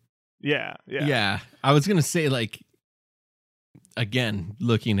band. Yeah. I was gonna say, like, again,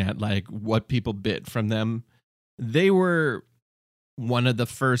 looking at like what people bit from them, they were one of the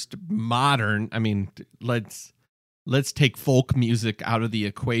first modern. I mean, let's take folk music out of the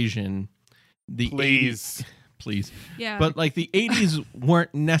equation. Please. Yeah. But like the 80s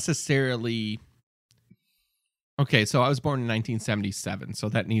weren't necessarily. Okay, so I was born in 1977, so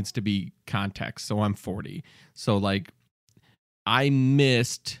that needs to be context. So I'm 40. So like I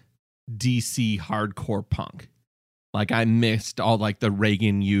missed DC hardcore punk. Like I missed all like the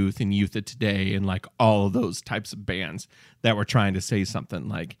Reagan Youth and Youth of Today and like all of those types of bands that were trying to say something.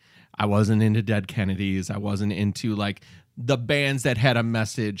 Like I wasn't into Dead Kennedys. I wasn't into like the bands that had a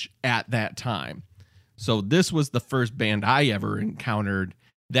message at that time. So this was the first band I ever encountered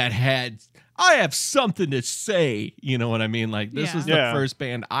that had, I have something to say. You know what I mean? Like this was the first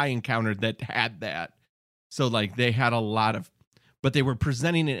band I encountered that had that. So like they had a lot of, but they were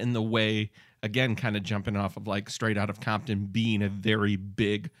presenting it in the way, again, kind of jumping off of like Straight Outta Compton being a very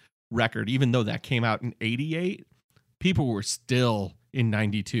big record. Even though that came out in 88, people were still in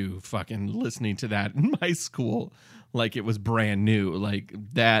 92 fucking listening to that in my school like it was brand new. Like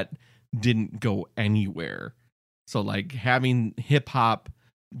that didn't go anywhere. So like having hip hop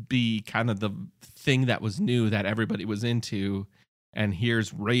be kind of the thing that was new that everybody was into, and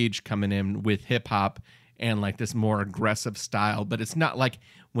here's Rage coming in with hip hop and like this more aggressive style, but it's not like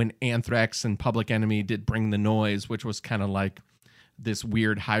when Anthrax and Public Enemy did Bring the Noise, which was kind of like this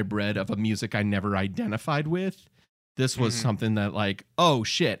weird hybrid of a music I never identified with. This was something that like, oh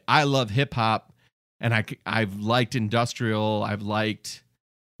shit, I love hip hop, and I've liked industrial, I've liked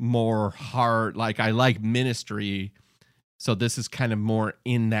more hard, like I like Ministry. So this is kind of more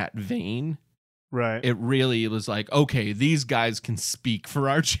in that vein. Right. It really was like, okay, these guys can speak for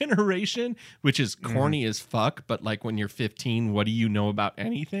our generation, which is corny as fuck. But like when you're 15, what do you know about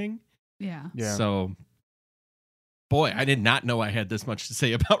anything? Yeah. So, boy, I did not know I had this much to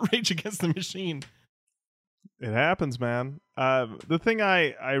say about Rage Against the Machine. It happens, man. The thing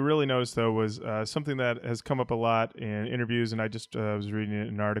I really noticed, though, was something that has come up a lot in interviews, and I just was reading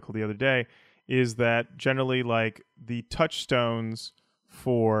an article the other day, is that generally, like, the touchstones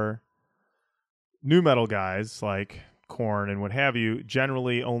for nu metal guys like Korn and what have you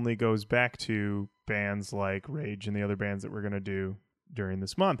generally only goes back to bands like Rage and the other bands that we're going to do during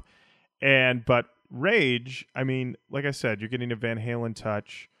this month. But Rage, I mean, like I said, you're getting a Van Halen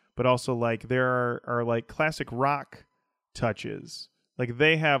touch, but also like there are like classic rock touches. Like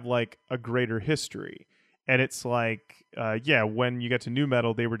they have like a greater history. And it's like, when you get to nu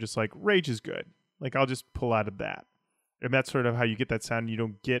metal, they were just like, Rage is good. Like I'll just pull out of that. And that's sort of how you get that sound. You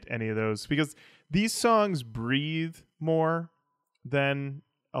don't get any of those because these songs breathe more than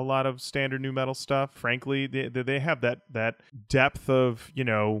a lot of standard nu metal stuff. Frankly, they have that depth of, you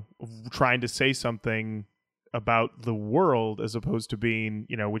know, trying to say something about the world as opposed to being,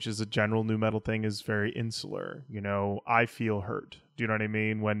 you know, which is a general nu metal thing, is very insular. You know, I feel hurt. Do you know what I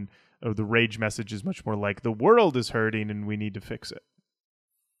mean? When the Rage message is much more like the world is hurting and we need to fix it.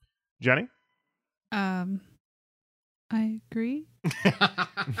 Jenny? I agree.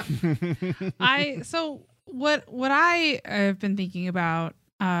 What I have been thinking about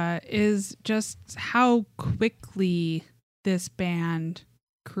is just how quickly this band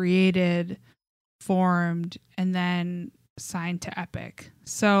created, formed, and then signed to Epic.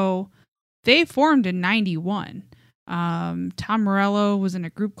 So they formed in 91. Tom Morello was in a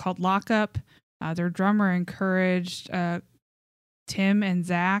group called Lockup. Their drummer encouraged Tim and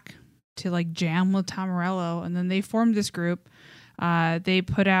Zach to like jam with Tom Morello, and then they formed this group. They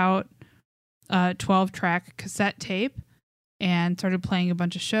put out a 12-track cassette tape and started playing a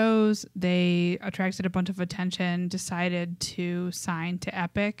bunch of shows. They attracted a bunch of attention, decided to sign to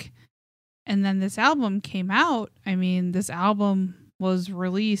Epic, and then this album came out. I mean, this album was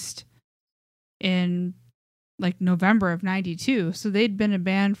released in like November of 92, so they'd been a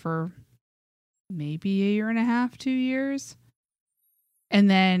band for maybe a year and a half, 2 years, and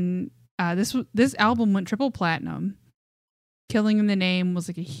then this album went triple platinum. Killing in the Name was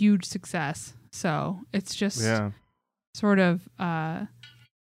like a huge success. So it's just sort of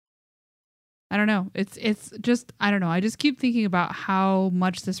I don't know. It's just, I don't know. I just keep thinking about how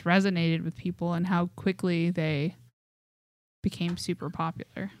much this resonated with people and how quickly they became super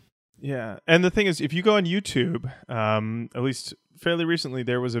popular. Yeah. And the thing is, if you go on YouTube, at least fairly recently,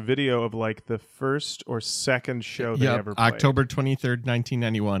 there was a video of like the first or second show they ever played. October 23rd,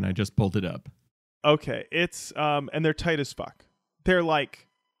 1991. I just pulled it up. Okay. It's, and they're tight as fuck. They were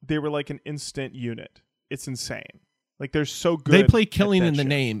like an instant unit. It's insane. Like they're so good. They play Killing in the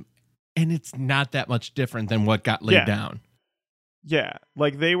Name, and it's not that much different than what got laid down. Yeah.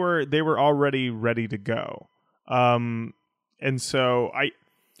 Like they were already ready to go. And so I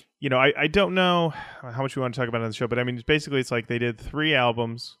don't know how much we want to talk about on the show, but I mean, basically it's like they did 3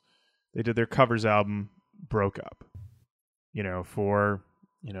 albums. They did their covers album, broke up, for,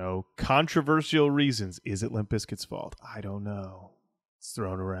 controversial reasons. Is it Limp Bizkit's fault? I don't know. It's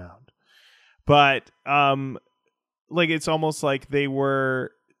thrown around. But, like, it's almost like they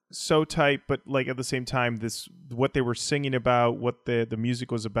were so tight, but like at the same time, what they were singing about, what the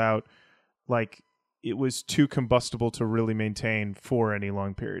music was about, like, it was too combustible to really maintain for any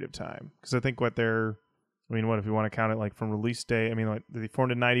long period of time. Because I think what if you want to count it like from release day, I mean, like they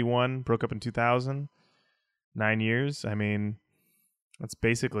formed in 91, broke up in 2000, 9 years. I mean, that's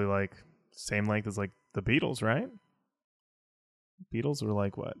basically like same length as like the Beatles, right? Beatles were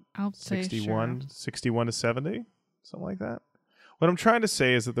like what? I'll say 61 to 70, something like that. What I'm trying to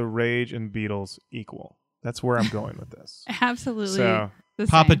say is that the Rage and Beatles equal. That's where I'm going with this. Absolutely. So,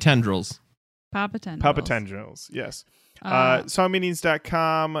 Papa Tendrils. Papa Tendrils. Papa Tendrils, yes.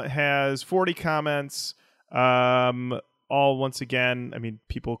 Songmeanings.com has 40 comments. All once again, I mean,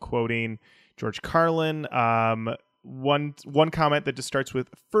 people quoting George Carlin. One comment that just starts with,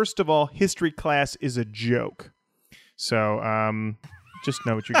 "First of all, history class is a joke." So just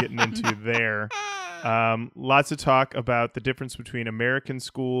know what you're getting into there. Lots of talk about the difference between American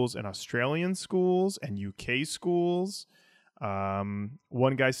schools and Australian schools and UK schools.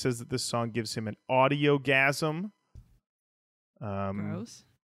 One guy says that this song gives him an audiogasm.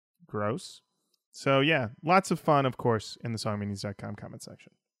 Gross. So yeah, lots of fun, of course, in the songmeanings.com comment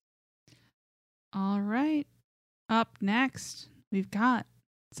section. All right. Up next, we've got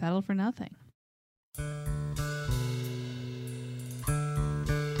Settle for Nothing.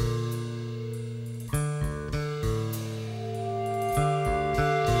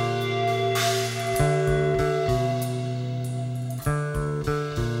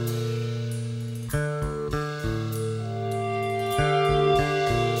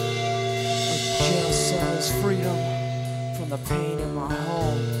 Freedom from the pain in my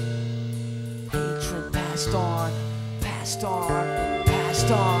home. Hatred passed on, passed on.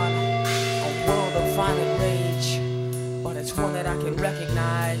 A world of violent rage, but it's one that I can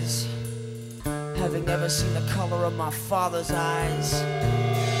recognize, having never seen the color of my father's eyes.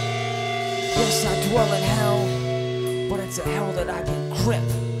 Yes, I dwell in hell, but it's a hell that I can grip.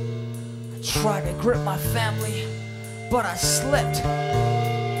 I tried to grip my family, but I slipped.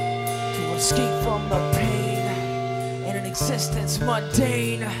 Escape from the pain in an existence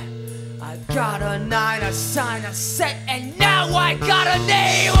mundane. I got a 9, a sign, a set, and now I got a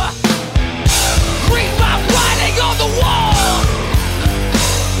name. Read my writing on the wall.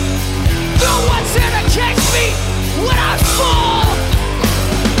 No one's here to catch me when I fall.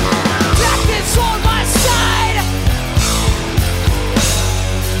 Death is on my side.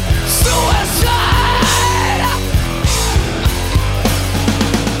 Suicide.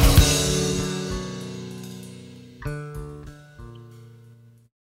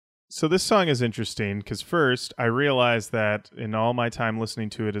 So this song is interesting because first I realized that in all my time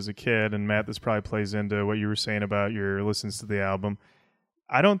listening to it as a kid, and Matt, this probably plays into what you were saying about your listens to the album,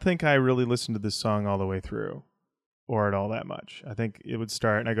 I don't think I really listened to this song all the way through or at all that much. I think it would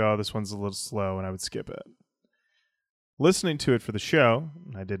start and I go, oh, this one's a little slow, and I would skip it. Listening to it for the show,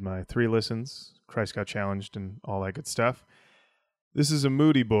 I did my 3 listens, Christ Got Challenged and all that good stuff. This is a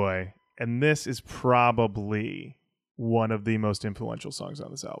Moody Boy, and this is probably one of the most influential songs on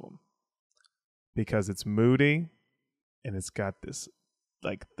this album. Because it's moody and it's got this,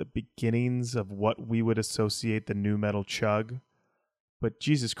 like, the beginnings of what we would associate the nu metal chug. But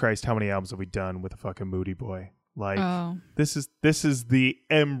Jesus Christ, how many albums have we done with a fucking Moody Boy? Like, this is the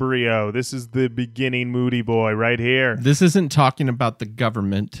embryo. This is the beginning Moody Boy right here. This isn't talking about the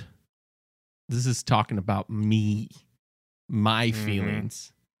government. This is talking about me, my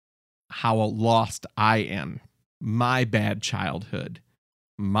feelings, how lost I am, my bad childhood,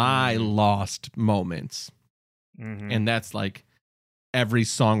 my lost moments. And that's like every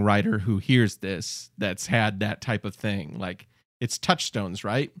songwriter who hears this that's had that type of thing. Like, it's touchstones,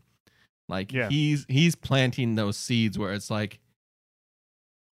 right? Like, he's planting those seeds where it's like,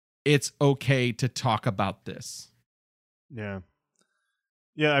 it's okay to talk about this. Yeah.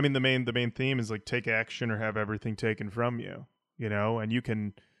 Yeah, I mean the main theme is like take action or have everything taken from you, you know, and you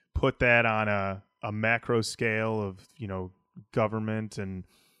can put that on a macro scale of, you know, government and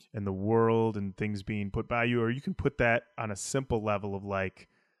the world and things being put by you, or you can put that on a simple level of like,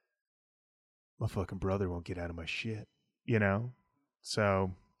 my fucking brother won't get out of my shit, you know?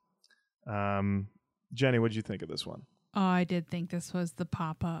 So, Jenny, what'd you think of this one? Oh, I did think this was the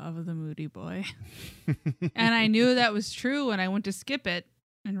papa of the Moody Boy. And I knew that was true when I went to skip it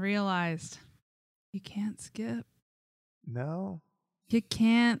and realized you can't skip. No? You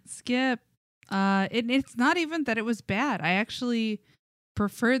can't skip. It's not even that it was bad. I actually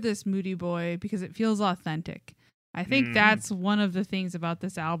prefer this Moody Boy because it feels authentic. I think that's one of the things about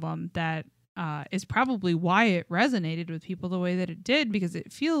this album that is probably why it resonated with people the way that it did, because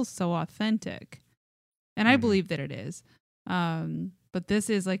it feels so authentic. And I believe that it is. But this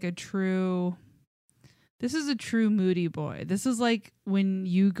is like a true Moody Boy. This is like when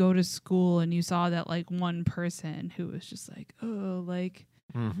you go to school and you saw that like one person who was just like, oh, like,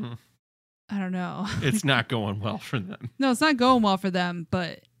 I don't know. It's not going well for them. No, it's not going well for them,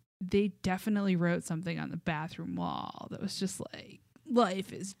 but they definitely wrote something on the bathroom wall that was just like,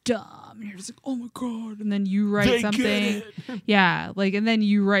 life is dumb. And you're just like, oh my God. And then you write something. Yeah. Like, and then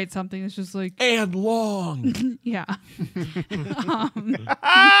you write something that's just like, and long. Yeah.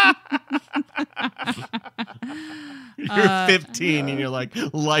 You're 15 and you're like,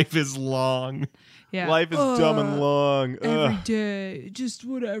 life is long. Yeah. Life is dumb and long. Every day, just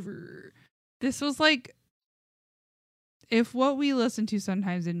whatever. This was like, if what we listen to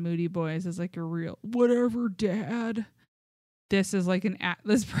sometimes in Moody Boys is like a real whatever, Dad, this is like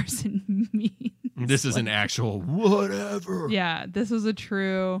this person means. This is like, an actual whatever. Yeah, this was a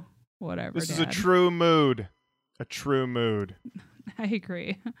true whatever. This Dad. is a true mood. A true mood. I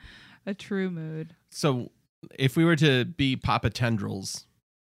agree. A true mood. So if we were to be Papa Tendrils,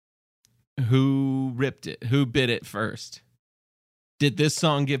 who ripped it? Who bit it first? Did this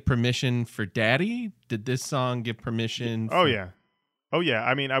song give permission for Daddy? Did this song give permission for... Oh yeah.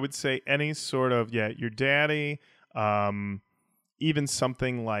 I mean, I would say any sort of, your daddy, even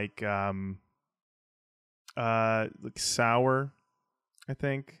something like Sour, I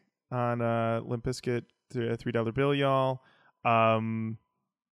think, on Limp Bizkit, $3 Bill, y'all. I mean,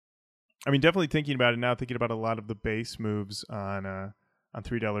 definitely thinking about it now, thinking about a lot of the bass moves on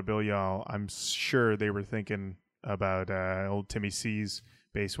 $3 Bill, y'all. I'm sure they were thinking about old Timmy C's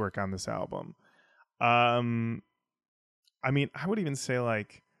bass work on this album. I mean, I would even say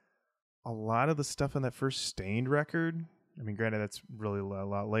like a lot of the stuff on that first Stained record. I mean, granted, that's really a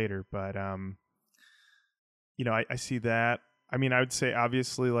lot later, but you know, I see that. I mean, I would say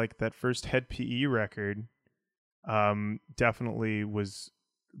obviously like that first Head PE record definitely was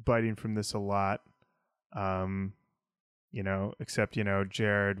biting from this a lot. You know, except, you know,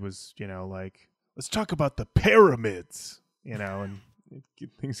 Jared was, you know, like, let's talk about the pyramids, you know, and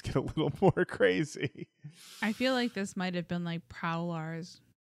things get a little more crazy. I feel like this might have been like Prowlar's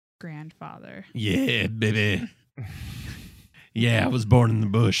grandfather. Yeah, baby. Yeah, I was born in the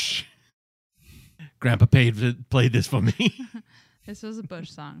bush. Grandpa played this for me. This was a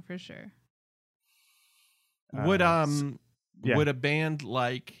Bush song for sure. Would a band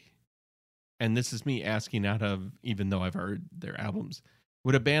like, and this is me asking out of, even though I've heard their albums,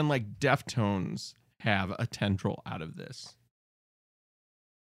 would a band like Deftones have a tendril out of this?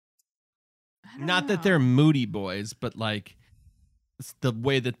 Not that they're Moody Boys, but like it's the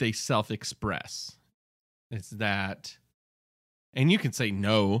way that they self-express. It's that, and you can say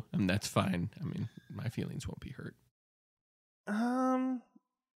no, and that's fine. I mean, my feelings won't be hurt. I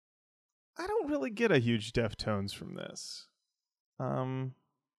don't really get a huge Deftones from this.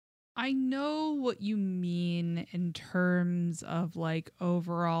 I know what you mean in terms of like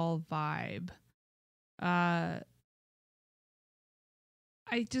overall vibe. I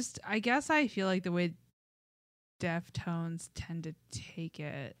guess I feel like the way Deftones tend to take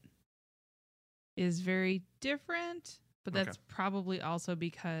it is very different, but that's probably also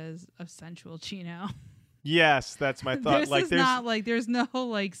because of Sensual Chino. Yes, that's my thought. There's no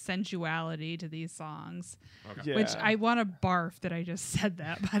like sensuality to these songs, yeah. Which I want to barf that I just said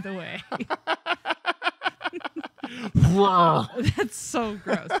that, by the way. That's so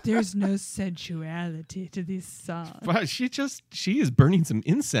gross. There's no sensuality to these songs. Wow, she is burning some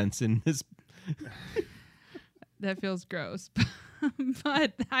incense in this. That feels gross.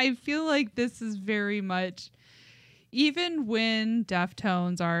 But I feel like this is very much, even when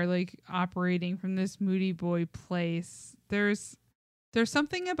Deftones are like operating from this Moody Boy place, there's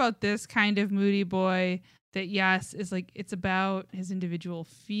something about this kind of Moody Boy that yes, is like it's about his individual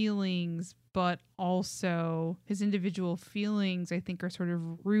feelings, but also his individual feelings I think are sort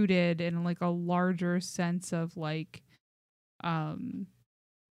of rooted in like a larger sense of like I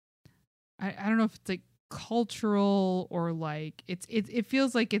don't know if it's like cultural or like it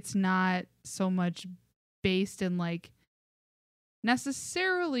feels like it's not so much based in like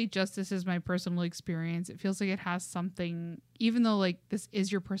necessarily just this is my personal experience. It feels like it has something, even though like this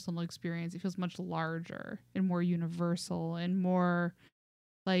is your personal experience, it feels much larger and more universal and more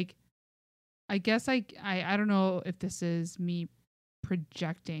like, I guess I don't know if this is me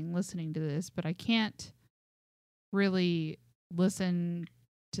projecting listening to this, but I can't really listen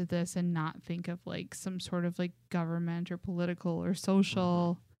to this and not think of like some sort of like government or political or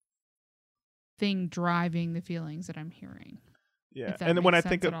social thing driving the feelings that I'm hearing. Yeah, and then when I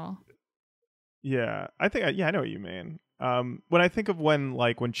think of, yeah, I think I know what you mean. When I think of when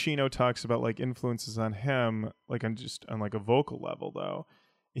Chino talks about like influences on him, like on like a vocal level though,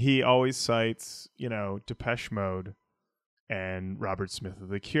 he always cites, Depeche Mode and Robert Smith of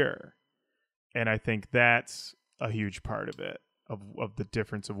The Cure, and I think that's a huge part of it, of the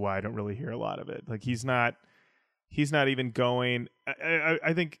difference of why I don't really hear a lot of it. Like he's not even going.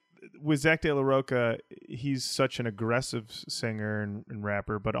 I think. With Zach De La Rocha, he's such an aggressive singer and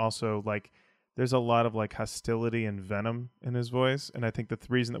rapper, but also like there's a lot of like hostility and venom in his voice. And I think the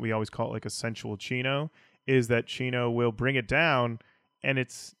reason that we always call it like a sensual Chino is that Chino will bring it down and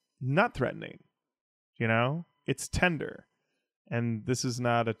it's not threatening, it's tender. And this is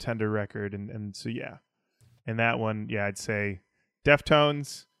not a tender record. And so, yeah. And that one, yeah, I'd say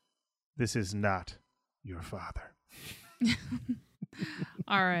Deftones, this is not your father.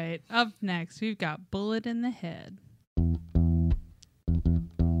 All right. Up next, we've got Bullet in the Head.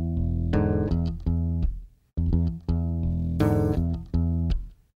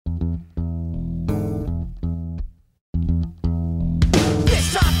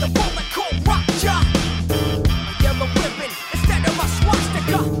 This time the bullet cold rock ya. A yellow ribbon instead of a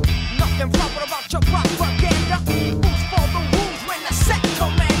swastika. Nothing proper about your propaganda. Who's for the rules when the set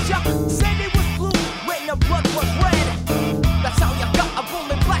commands ya? Said it was blue when the blood was red. That's how you got a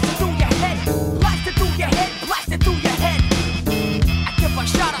bullet blasted through your head. Blasted through your head, blasted through your head. I give a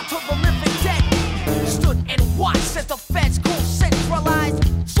shout out to the living dead. Stood and watched as the feds go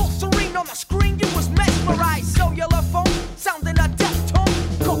centralized. So serene on the screen, you was mesmerized. Cellular phone, sounding a death tone.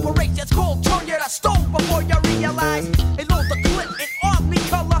 Corporations called, turn you to stone before you realize. They load the clip in army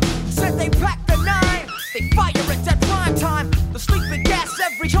color. Said they packed the 9. They fire it at prime time. The sleeping gas,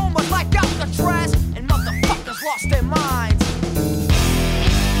 every home was like Alcatraz. And motherfuckers lost their minds.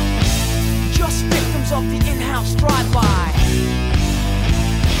 Just victims of the in-house drive-by.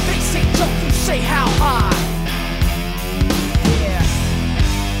 They say jump, you say how high. Yeah.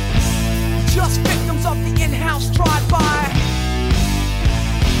 Just victims of the in-house drive-by.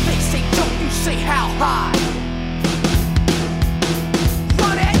 They say jump, you say how high.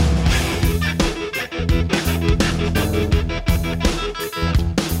 Run it!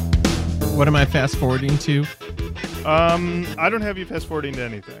 What am I fast forwarding to? I don't have you fast forwarding to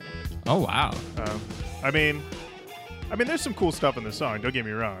anything. Oh wow. I mean, there's some cool stuff in the song. Don't get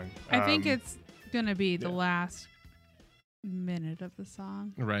me wrong. I think it's gonna be the last minute of the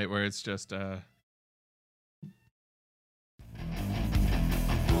song, right, where it's just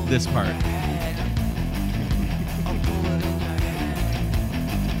this part.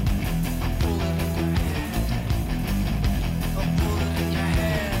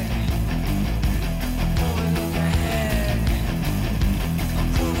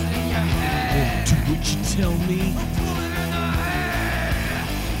 Would you tell me?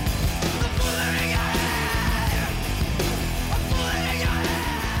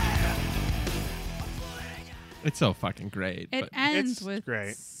 It's so fucking great. It but ends it's with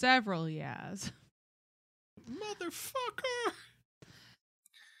great. several yeahs. Motherfucker.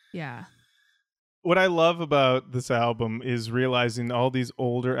 Yeah. What I love about this album is realizing all these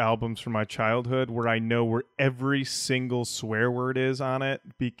older albums from my childhood where I know where every single swear word is on it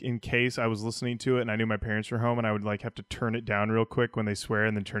in case I was listening to it and I knew my parents were home and I would like have to turn it down real quick when they swear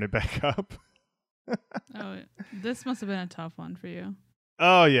and then turn it back up. Oh, this must have been a tough one for you.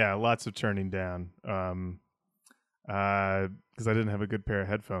 Oh yeah, lots of turning down. Because I didn't have a good pair of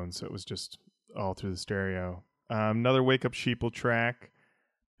headphones, so it was just all through the stereo. Another Wake Up Sheeple track.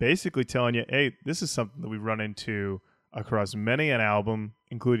 Basically telling you, hey, this is something that we run into across many an album,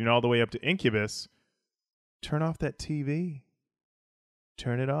 including all the way up to Incubus. Turn off that TV.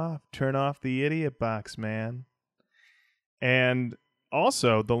 Turn it off. Turn off the idiot box, man. And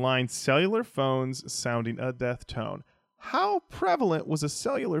also the line cellular phones sounding a death tone. how prevalent was a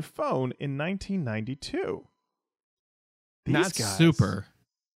cellular phone in 1992? Not super.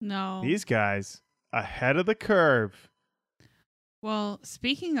 No. These guys, ahead of the curve. Well,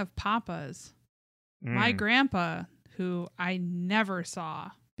 speaking of papas, my grandpa, who I never saw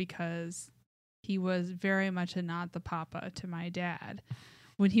because he was very much a not the papa to my dad,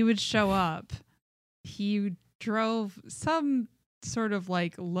 when he would show up, he drove some sort of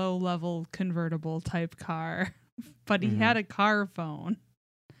like low-level convertible type car, but he had a car phone.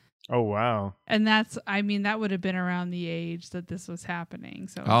 Oh, wow. And that would have been around the age that this was happening.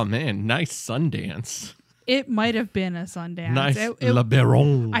 So, oh man, nice Sundance. It might have been a Sundance. Nice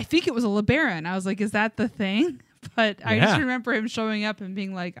LeBaron. I think it was a LeBaron. I was like, is that the thing? But I just remember him showing up and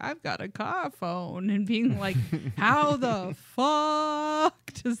being like, I've got a car phone, and being like, how the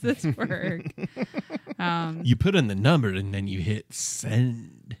fuck does this work? You put in the number and then you hit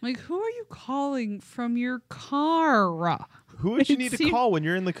send. Like, who are you calling from your car? Who would you need to call when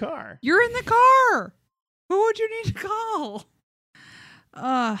you're in the car? You're in the car. Who would you need to call?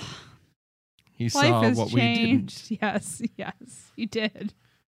 He Life saw has what changed. we didn't. Yes, he did.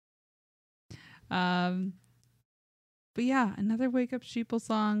 But yeah, another Wake Up Sheeple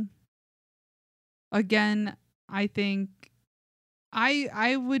song. Again, I think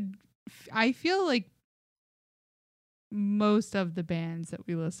I feel like most of the bands that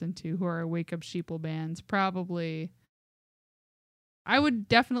we listen to who are Wake Up Sheeple bands probably, I would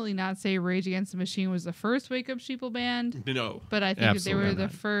definitely not say Rage Against the Machine was the first Wake Up Sheeple band. No. But I think that they were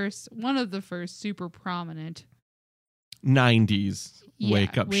absolutely one of the first super prominent 90s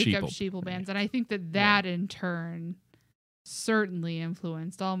Wake Up Sheeple. Sheeple bands. And I think that in turn certainly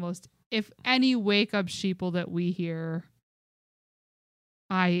influenced almost, if any Wake Up Sheeple that we hear,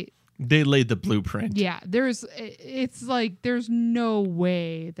 they laid the blueprint. Yeah, it's like there's no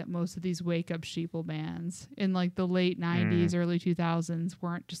way that most of these Wake Up Sheeple bands in like the late 90s, early 2000s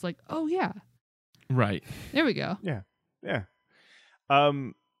weren't just like, oh yeah. Right. There we go. Yeah. Yeah.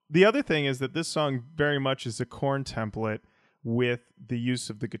 The other thing is that this song very much is a Korn template with the use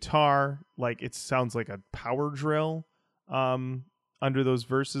of the guitar. Like, it sounds like a power drill under those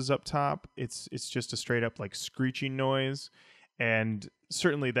verses up top. It's just a straight up like screeching noise. And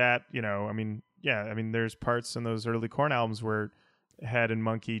certainly that, there's parts in those early Korn albums where Head and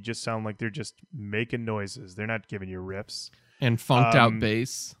Monkey just sound like they're just making noises. They're not giving you riffs. And funked out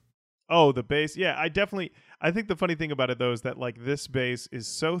bass. Oh, the bass. Yeah, I think the funny thing about it, though, is that like this bass is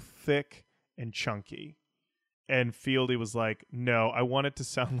so thick and chunky. And Fieldy was like, no, I want it to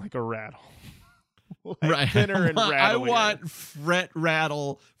sound like a rattle. Right. Thinner and rattlier. I want fret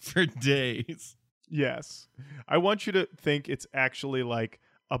rattle for days. Yes. I want you to think it's actually like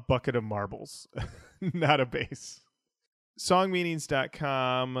a bucket of marbles, not a bass.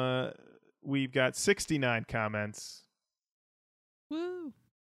 Songmeanings.com. We've got 69 comments. Woo.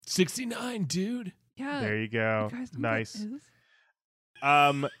 69, dude. Yeah. There you go. You guys know nice. what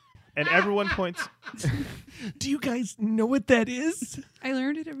that is? And everyone points. Do you guys know what that is? I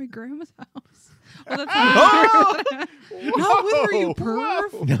learned it at my grandma's house. Well, that's not no, were you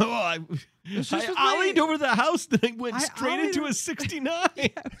perv? No, I just ollied over the house, then I went straight into a ollied- 69. Yeah,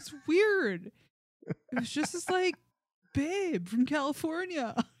 it was weird. It was just this like babe from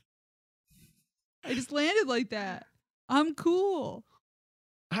California. I just landed like that. I'm cool.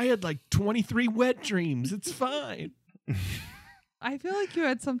 I had like 23 wet dreams. It's fine. I feel like you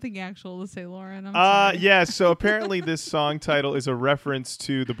had something actual to say, Lauren. I'm sorry. Yeah, so apparently this song title is a reference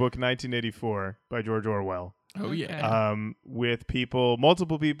to the book 1984 by George Orwell. Oh, Okay. yeah. With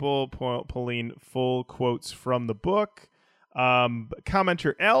multiple people pulling full quotes from the book.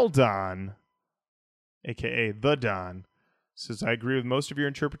 Commenter L. Don, a.k.a. The Don, says, I agree with most of your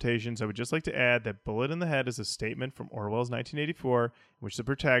interpretations. I would just like to add that Bullet in the Head is a statement from Orwell's 1984, in which the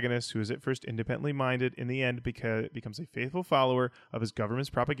protagonist, who is at first independently minded, in the end becomes a faithful follower of his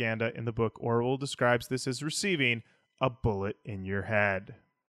government's propaganda. In the book, Orwell describes this as receiving a bullet in your head.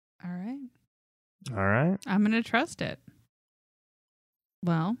 All right. All right. I'm going to trust it.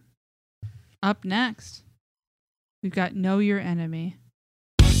 Well, up next, we've got Know Your Enemy.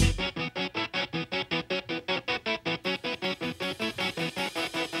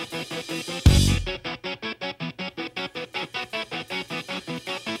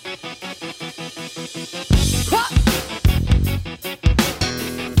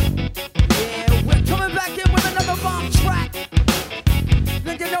 Yeah, we're coming back in with another bomb track.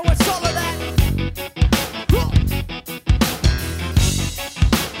 Then you know what's all of that.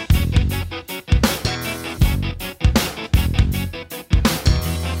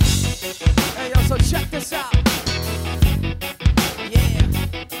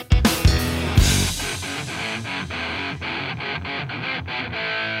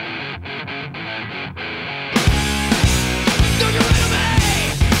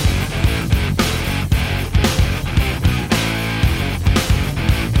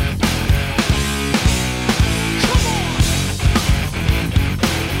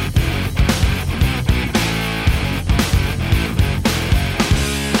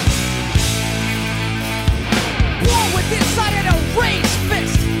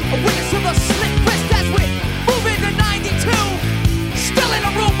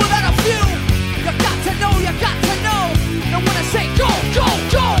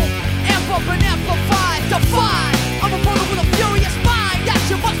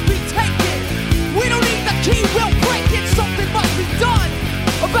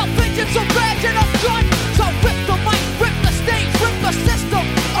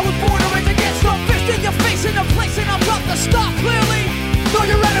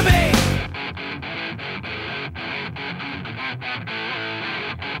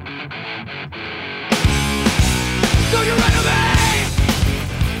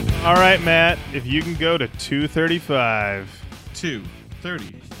 All right, Matt, if you can go to 235.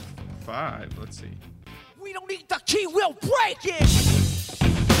 235. Let's see. We don't need the key, we'll break it!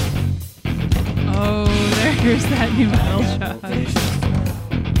 Oh, there's that new metal shot.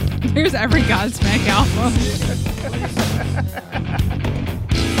 There's every Godsmack album.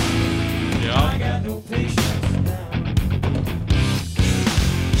 Yeah.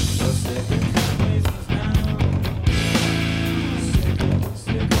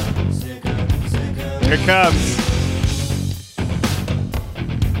 Here it comes.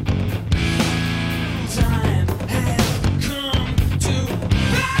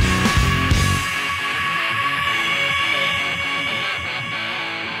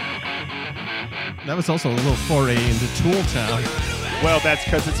 That was also a little foray into Tool Town. Well, that's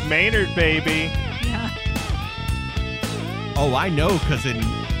because it's Maynard, baby. Yeah. Oh, I know, because in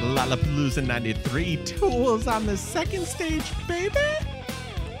Lollapalooza 93, Tool's on the second stage, baby.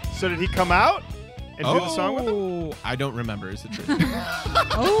 So did he come out and do the song with him? I don't remember. Is it true?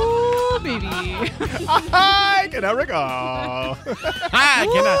 Oh, baby. I cannot recall. I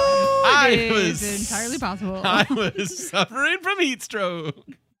It was is entirely possible. I was suffering from heat stroke.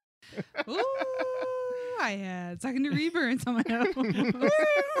 Ooh, I had secondary burns on my nose.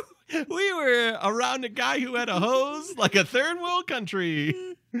 We were around a guy who had a hose like a third world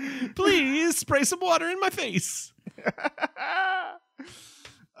country. Please spray some water in my face.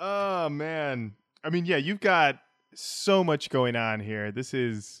 Oh, man. I mean, yeah, you've got so much going on here. This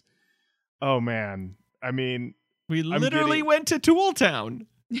is, oh, man. I mean, We literally went to Tool Town.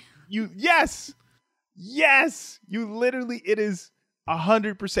 yes, you literally, it is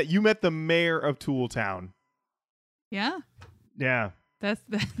 100%. You met the mayor of Tool Town. Yeah. Yeah. That's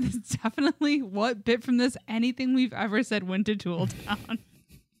definitely what bit from this anything we've ever said went to Tool Town.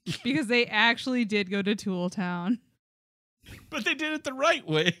 Because they actually did go to Tool Town. But they did it the right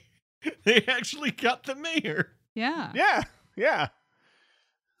way. They actually got the mayor. Yeah. Yeah.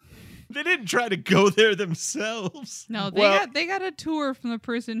 They didn't try to go there themselves. No, they got a tour from the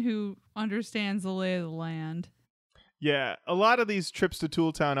person who understands the lay of the land. Yeah. A lot of these trips to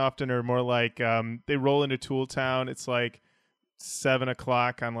Tool Town often are more like they roll into Tool Town. It's like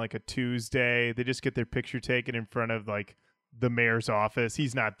 7:00 on like a Tuesday. They just get their picture taken in front of like the mayor's office.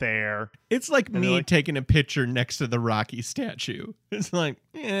 He's not there. It's like And me they're like- taking a picture next to the Rocky statue. It's like,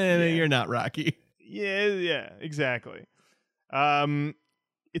 you're not Rocky. Yeah, exactly.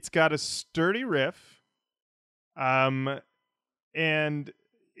 It's got a sturdy riff. And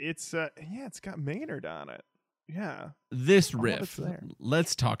it's it's got Maynard on it. Yeah. This All of it's riff. there.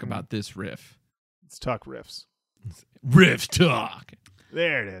 Let's talk about this riff. Let's talk riffs. Riff talk.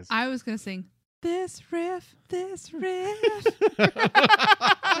 There it is. I was going to sing, this riff. This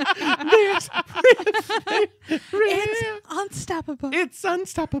It's unstoppable. It's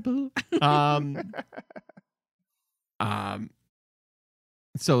unstoppable.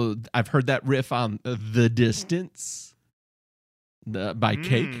 So I've heard that riff on The Distance by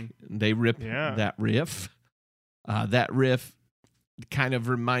Cake. They rip that riff. That riff kind of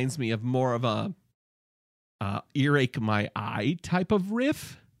reminds me of more of a earache my eye type of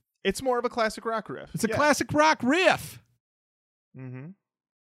riff. It's more of a classic rock riff. It's a classic rock riff. Mm-hmm.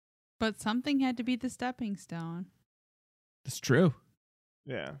 But something had to be the stepping stone. It's true.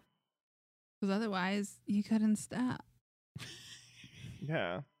 Yeah. Because otherwise, you couldn't stop.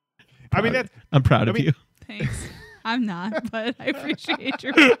 Yeah. I mean, I'm proud of mean- you. Thanks. I'm not, but I appreciate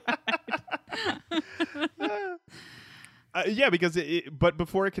your pride. yeah, because but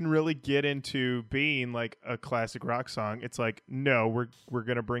before it can really get into being like a classic rock song, it's like, no, we're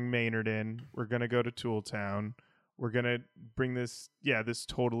gonna bring Maynard in. We're gonna go to Tool Town. We're gonna bring this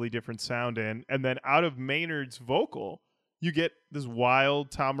totally different sound in, and then out of Maynard's vocal, you get this wild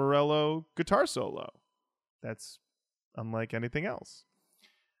Tom Morello guitar solo. That's unlike anything else.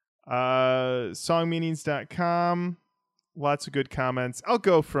 Songmeanings.com. Lots of good comments. I'll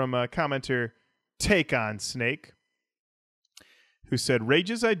go from commenter Take on Snake, who said,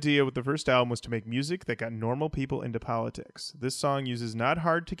 Rage's idea with the first album was to make music that got normal people into politics. This song uses not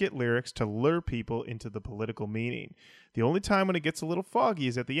hard to get lyrics to lure people into the political meaning. The only time when it gets a little foggy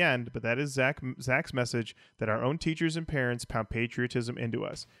is at the end, but that is Zach's message that our own teachers and parents pound patriotism into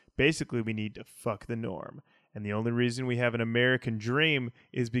us. Basically, we need to fuck the norm. And the only reason we have an American dream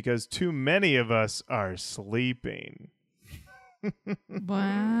is because too many of us are sleeping.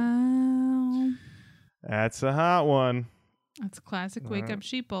 Wow. That's a hot one. That's classic Wake Up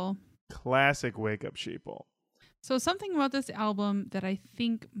Sheeple. Classic Wake Up Sheeple. So something about this album that I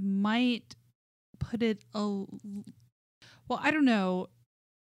think might put it well, I don't know.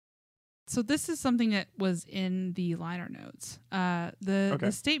 So this is something that was in the liner notes.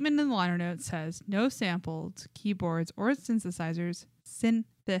 The statement in the liner notes says, no sampled keyboards or synthesizers,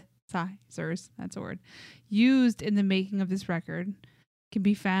 that's a word, used in the making of this record can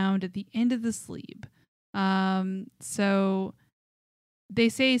be found at the end of the sleeve. So they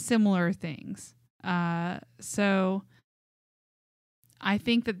say similar things. So I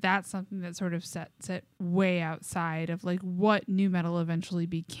think that that's something that sort of sets it way outside of like what nu metal eventually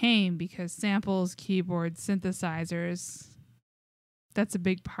became, because samples, keyboards, synthesizers, that's a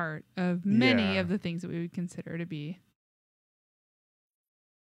big part of many of the things that we would consider to be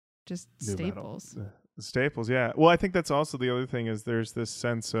just nu staples. The staples, yeah. Well, I think that's also the other thing is there's this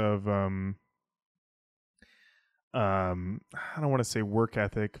sense of I don't want to say work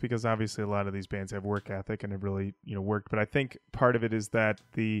ethic, because obviously a lot of these bands have work ethic and have really, worked. But I think part of it is that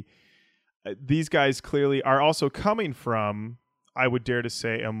these guys clearly are also coming from, I would dare to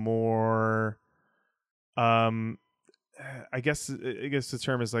say, a more, I guess the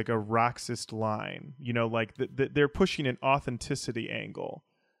term is like a Roxist line. Like they're pushing an authenticity angle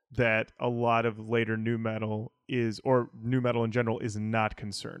that a lot of later nu metal or nu metal in general is not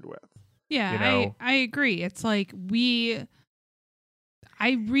concerned with. Yeah, I agree. It's like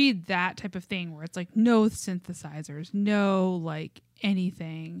I read that type of thing where it's like no synthesizers, no like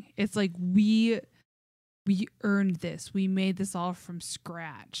anything. It's like we earned this. We made this all from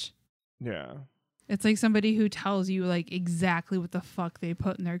scratch. Yeah. It's like somebody who tells you like exactly what the fuck they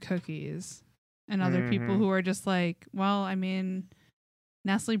put in their cookies, and other people who are just like, well, I mean,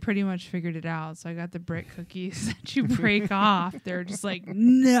 Nestle pretty much figured it out, so I got the brick cookies that you break off. They're just like,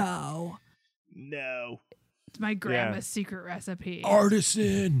 no. It's my grandma's secret recipe.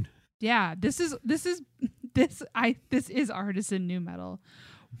 Artisan. Yeah, this is artisan nu metal.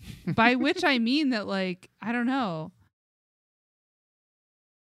 By which I mean that, like, I don't know.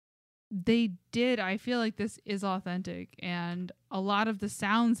 I feel like this is authentic, and a lot of the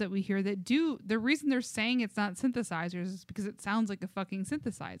sounds that we hear the reason they're saying it's not synthesizers is because it sounds like a fucking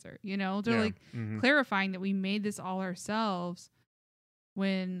synthesizer. They're clarifying that we made this all ourselves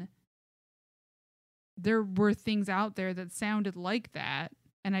when there were things out there that sounded like that.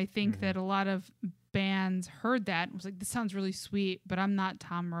 And I think that a lot of bands heard that and was like, this sounds really sweet, but I'm not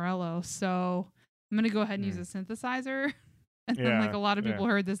Tom Morello, so I'm going to go ahead and use a synthesizer. And then like a lot of people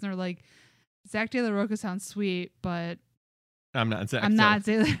heard this and they're like, Zach De La Rocha sounds sweet, but I'm not Zach. I'm not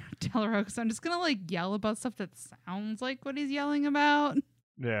De La Rocha, so I'm just going to like yell about stuff that sounds like what he's yelling about.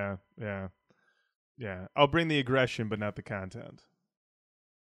 Yeah. I'll bring the aggression, but not the content.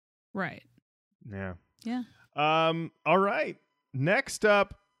 Right. Yeah. All right. Next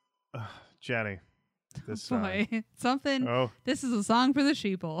up, Jenny. This boy, something. Oh, this is a song for the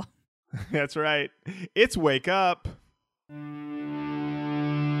sheeple. That's right. It's Wake Up.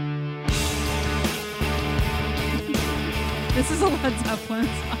 This is a Led Zeppelin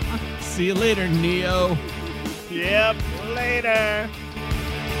song. See you later, Neo. Yep, later.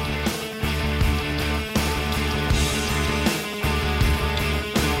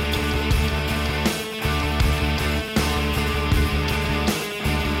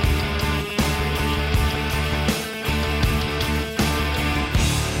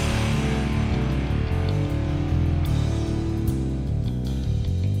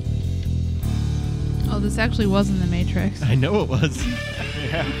 This actually wasn't The Matrix. I know it was.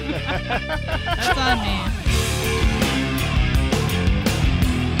 That's on me.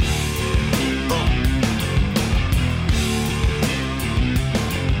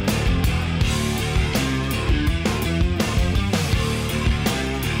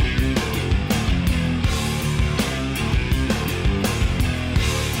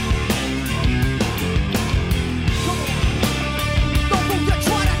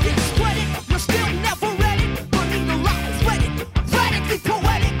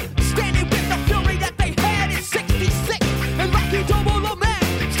 Poetic, standing with the fury that they have.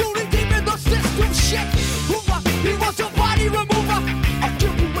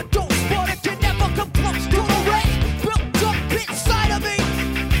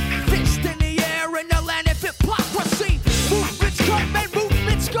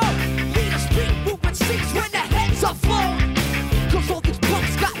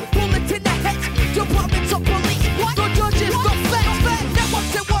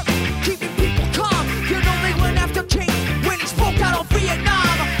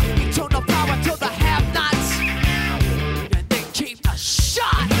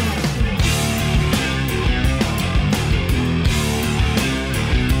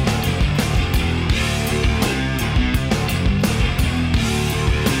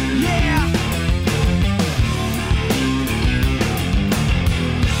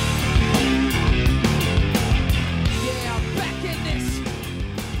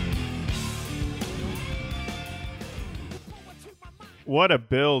 What a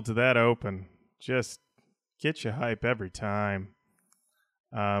build to that open. Just get you hype every time.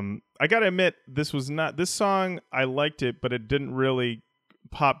 I gotta admit, this song, I liked it, but it didn't really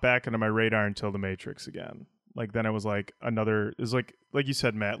pop back into my radar until The Matrix again. Like, then it was like like you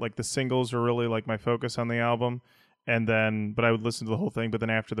said, Matt, like the singles were really like my focus on the album. And then, but I would listen to the whole thing. But then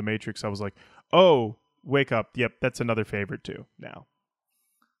after The Matrix, I was like, oh, Wake Up. Yep, that's another favorite too now.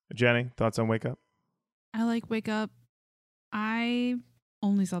 Jenny, thoughts on Wake Up? I like Wake Up. I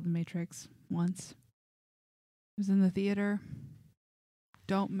only saw The Matrix once. It was in the theater.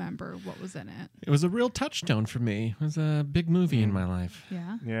 Don't remember what was in it. It was a real touchstone for me. It was a big movie in my life.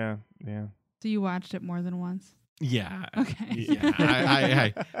 Yeah? Yeah. So you watched it more than once? Yeah. Okay.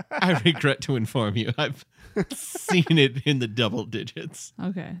 Yeah. I regret to inform you. I've seen it in the double digits.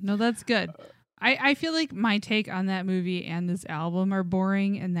 Okay. No, that's good. I feel like my take on that movie and this album are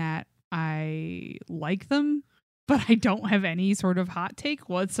boring in that I like them, but I don't have any sort of hot take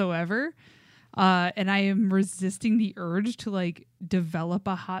whatsoever. And I am resisting the urge to like develop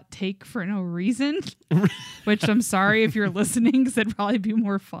a hot take for no reason, which I'm sorry if you're listening because it'd probably be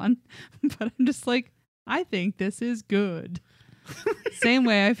more fun. But I'm just like, I think this is good. Same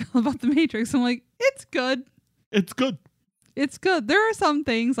way I feel about The Matrix. I'm like, it's good. It's good. It's good. There are some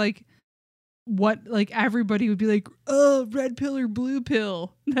things like what like everybody would be like, oh, red pill or blue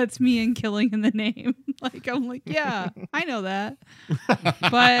pill. That's me and Killing in the Name. Like, I'm like, yeah, I know that.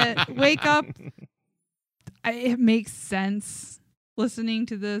 But Wake Up, it makes sense. Listening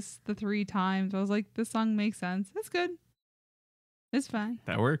to this the 3 times, I was like, this song makes sense. It's good. It's fine.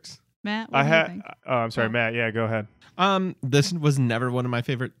 That works. Matt, what do you think? Oh, I'm sorry, Matt. Yeah, go ahead. This was never one of my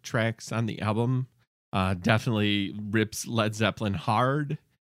favorite tracks on the album. Definitely rips Led Zeppelin hard.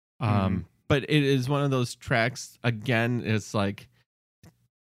 But it is one of those tracks, again, it's like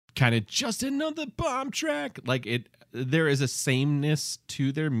kind of just another bomb track. Like there is a sameness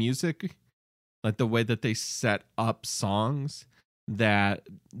to their music, like the way that they set up songs, that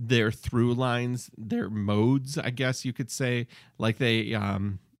their through lines, their modes, I guess you could say, like they,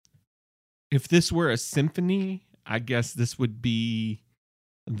 if this were a symphony, I guess this would be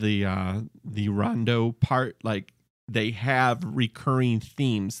the rondo part. Like they have recurring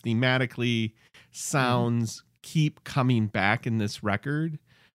themes, thematically, sounds keep coming back in this record.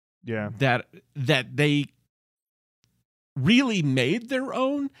 Yeah, that they really made their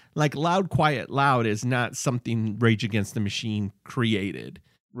own. Like Loud, Quiet, Loud is not something Rage Against the Machine created,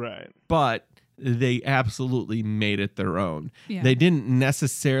 right? But they absolutely made it their own. Yeah. They didn't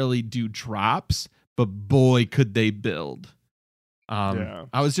necessarily do drops, but boy, could they build. I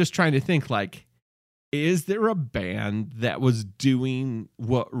was just trying to think, like, is there a band that was doing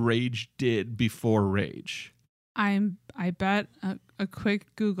what Rage did before Rage? I bet a quick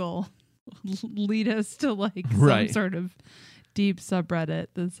Google lead us to like some sort of deep subreddit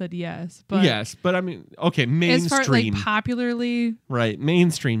that said yes. But yes, but I mean, okay, mainstream. As far like popularly, right,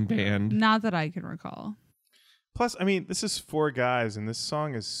 mainstream band. Not that I can recall. Plus, I mean, this is 4 guys, and this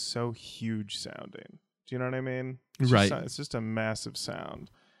song is so huge sounding. Do you know what I mean? It's just a massive sound.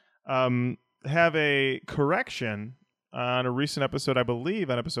 Have a correction on a recent episode, I believe,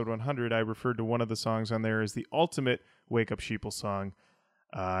 on episode 100. I referred to one of the songs on there as the ultimate Wake Up Sheeple song.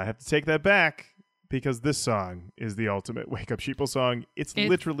 I have to take that back because this song is the ultimate Wake Up Sheeple song. It's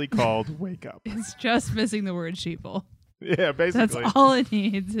literally called Wake Up. It's just missing the word sheeple. Yeah, basically. That's all it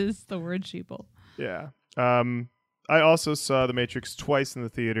needs is the word sheeple. Yeah. I also saw The Matrix twice in the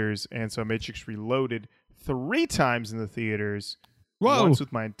theaters and saw Matrix Reloaded 3 times in the theaters. Whoa. Once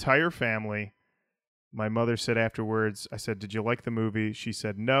with my entire family. My mother said afterwards, I said, "Did you like the movie?" She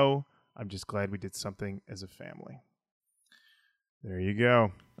said, "No. I'm just glad we did something as a family." There you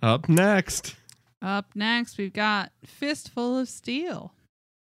go. Up next, we've got Fistful of Steel.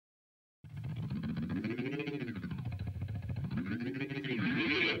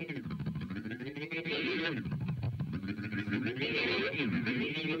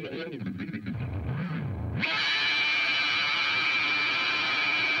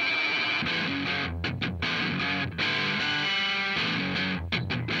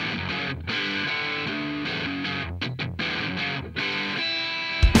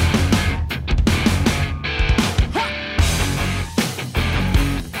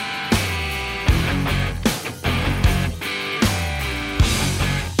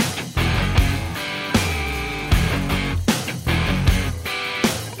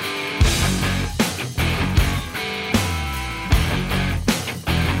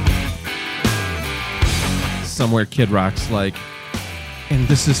 somewhere Kid Rock's like, and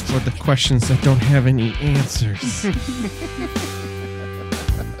this is for the questions that don't have any answers.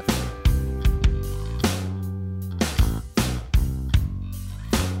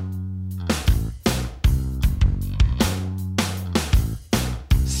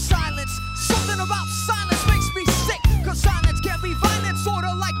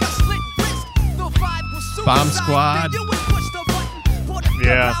 Bomb Squad.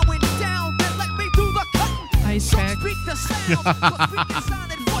 Yeah. Ice Pack. Is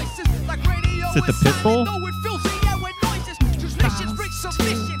it the Pitbull?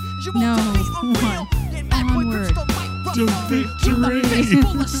 No. One. Onward. To victory.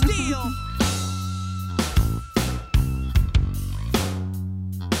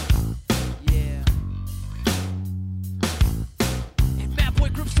 Yeah. And Bad Boy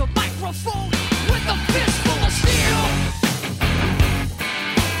grips the microphone with a fist full of steel.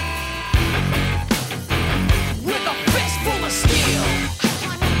 With a fist full of steel.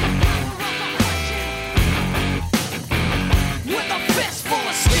 With a fist full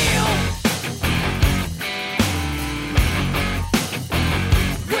of steel.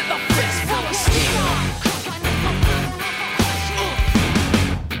 With a fist full of steel.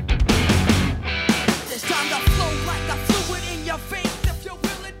 It's time to flow like a fluid in your veins. If you're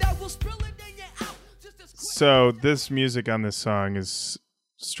willing, I will spill it and you're out. Just as quick. So this music on this song is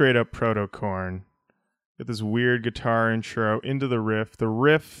straight up proto Korn. Get this weird guitar intro into the riff. The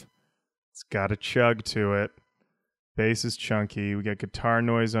riff, it's got a chug to it. Bass is chunky. We got guitar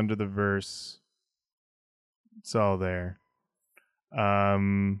noise under the verse. It's all there.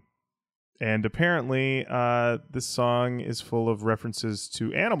 And apparently, this song is full of references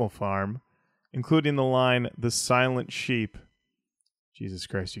to Animal Farm, including the line, "The Silent Sheep." Jesus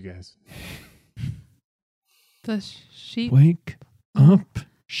Christ, you guys. The sheep. Wake up,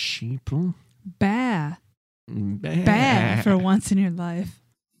 sheeple. Bah. Bah for once in your life.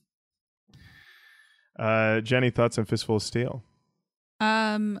 Jenny, thoughts on Fistful of Steel?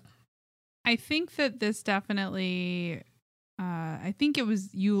 I think that this definitely I think it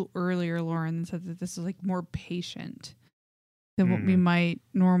was you earlier, Lauren, said that this is like more patient than what we might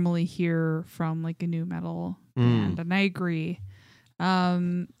normally hear from like a new metal band. And I agree.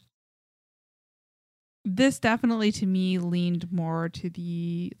 This definitely to me leaned more to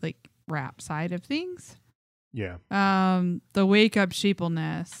the like rap side of things. Yeah. The wake up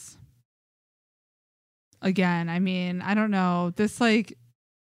sheepleness. Again, I mean, I don't know. This like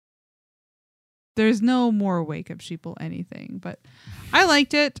there's no more wake up sheeple anything, but I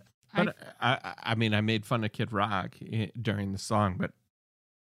liked it. But I mean, I made fun of Kid Rock during the song, but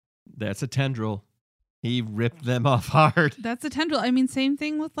that's a tendril. He ripped them off hard. That's a tendril. I mean, same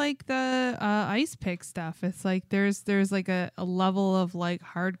thing with like the Ice Pick stuff. It's like there's like a level of like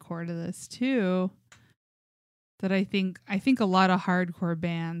hardcore to this too. That I think a lot of hardcore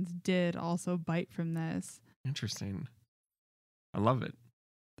bands did also bite from this. Interesting. I love it.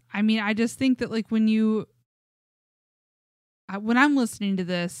 I mean, I just think that like when I'm listening to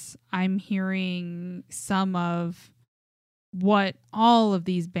this, I'm hearing some of what all of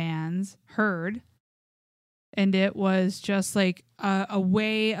these bands heard. And it was just like a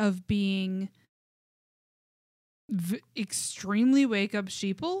way of being extremely wake up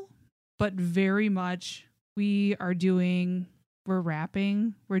sheeple, but very much we're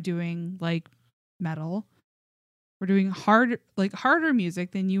rapping, we're doing like metal, we're doing harder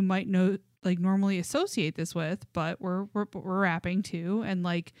music than you might know, like normally associate this with, but we're rapping too. And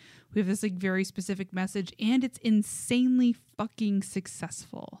like we have this like very specific message and it's insanely fucking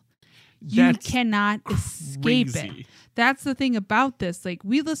successful. You cannot escape it. That's the thing about this. Like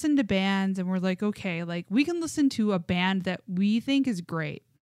we listen to bands and we're like, okay, like we can listen to a band that we think is great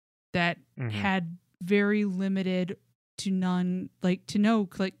that had very limited to none, like to no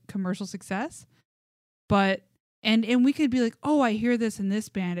like commercial success. But and we could be like, oh, I hear this in this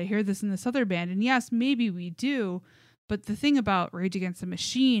band, I hear this in this other band. And yes, maybe we do. But the thing about Rage Against the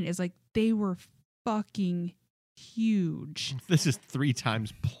Machine is like they were fucking huge. This is 3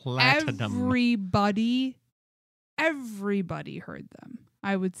 times platinum. Everybody heard them,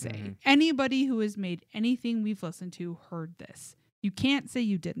 I would say. Anybody who has made anything we've listened to heard this. You can't say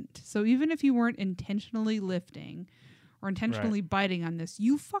you didn't. So even if you weren't intentionally lifting or intentionally biting on this,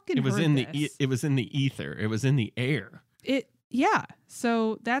 you fucking heard this. It was in the ether. It was in the air. Yeah.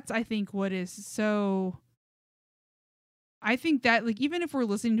 So that's, I think, what is so... I think that, like, even if we're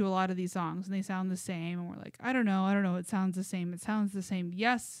listening to a lot of these songs and they sound the same and we're like, I don't know, it sounds the same.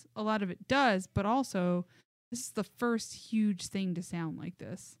 Yes, a lot of it does, but also this is the first huge thing to sound like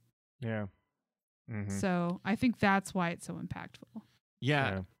this. Yeah. So I think that's why it's so impactful.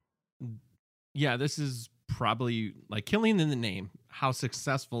 Yeah, this is probably, like, Killing in the Name, how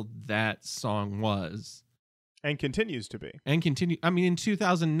successful that song was. And continues to be. I mean, in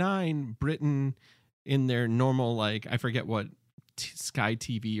 2009, Britain... in their normal, like, I forget what Sky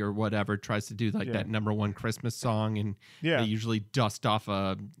TV or whatever tries to do like that #1 Christmas song, and they usually dust off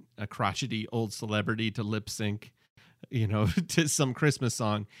a crotchety old celebrity to lip sync to some Christmas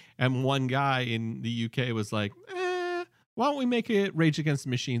song. And one guy in the UK was like, why don't we make it Rage Against the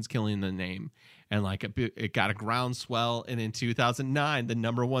Machine's Killing the Name? And like it got a groundswell. And in 2009, the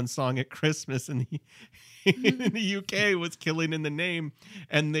number one song at Christmas in the UK was Killing in the Name.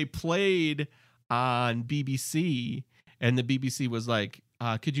 And they played on BBC, and the BBC was like,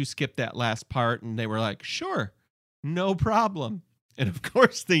 could you skip that last part? And they were like, sure, no problem. And of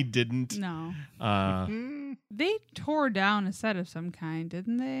course they didn't. No. They tore down a set of some kind,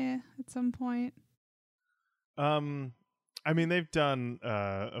 didn't they, at some point? I mean, they've done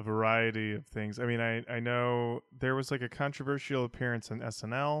a variety of things. I mean, I know there was like a controversial appearance on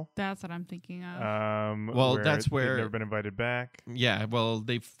SNL. That's what I'm thinking of. Well, that's where they've never been invited back. Yeah, well,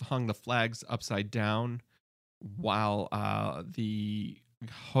 they've hung the flags upside down while the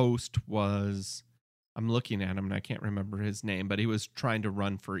host was, I'm looking at him and I can't remember his name, but he was trying to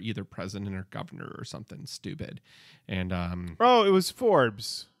run for either president or governor or something stupid. And oh, it was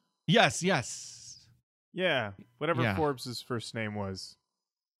Forbes. Yes. Yeah, whatever Forbes' first name was.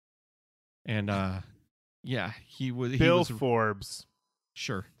 And he was Bill Forbes.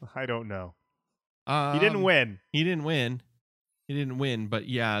 Sure. I don't know. He didn't win. He didn't win, but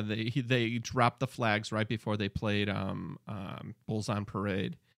yeah, they dropped the flags right before they played Bulls on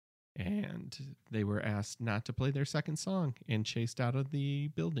Parade, and they were asked not to play their second song and chased out of the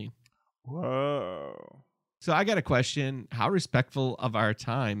building. Whoa. So I got a question. How respectful of our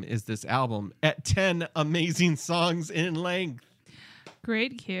time is this album at 10 amazing songs in length?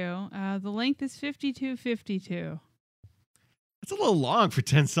 Great cue. The length is 52:52. It's a little long for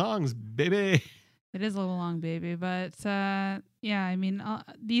 10 songs, baby. It is a little long, baby. But yeah, I mean,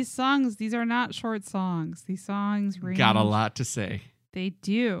 these are not short songs. These songs range. Got a lot to say. They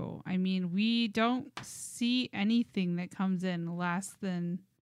do. I mean, we don't see anything that comes in less than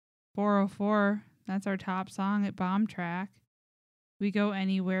 404. That's our top song at Bomb Track. We go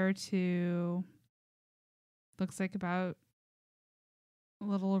anywhere to, looks like about a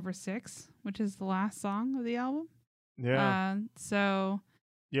little over 6, which is the last song of the album. Yeah.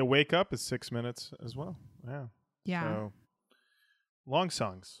 Yeah, Wake Up is 6 minutes as well. Yeah. Yeah. So, long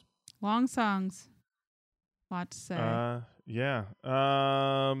songs. Long songs. Lot to say. Yeah.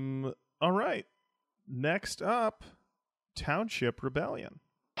 All right. Next up, Township Rebellion.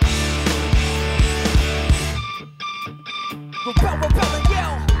 Rebel and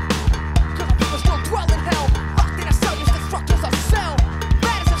yell, 'cause our people still dwell in hell. Locked in a cell, just destructors of cell.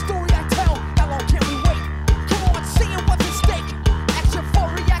 That is the story I tell. How long can we wait? Come on, seeing what's at stake. Action for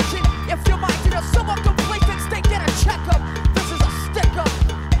reaction. If you're minded of somewhat complacent state, get a checkup. This is a stick-up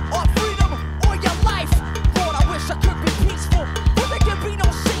on freedom or your life. Lord, I wish I could be peaceful, but there can be no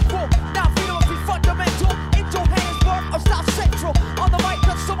sequel. Now freedom must be fundamental in Johannesburg or South Central. On the mic,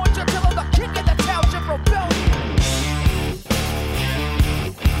 cause someone just kill the king of the Township Rebellion.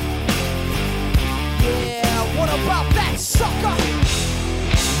 Yeah, what about that sucker?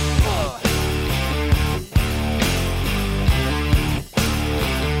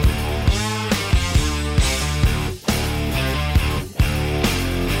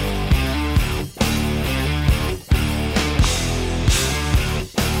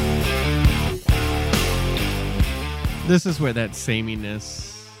 This is where that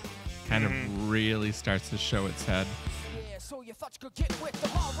sameness kind of really starts to show its head.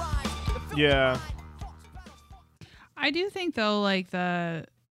 Yeah. I do think though, like I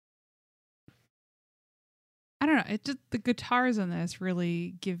don't know, it just, the guitars on this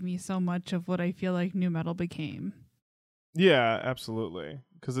really give me so much of what I feel like nu metal became. Yeah, absolutely.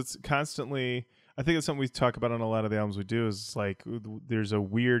 Because it's constantly, I think it's something we talk about on a lot of the albums we do, is like there's a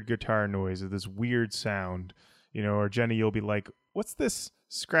weird guitar noise or this weird sound, or Jenny, you'll be like, what's this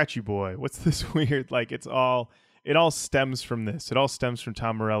scratchy boy? What's this weird? Like it all stems from this. It all stems from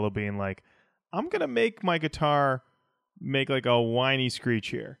Tom Morello being like, I'm going to make my guitar make like a whiny screech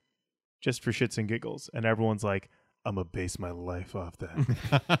here just for shits and giggles. And everyone's like, I'm going to base my life off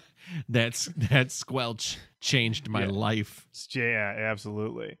that. that squelch changed my life. Yeah,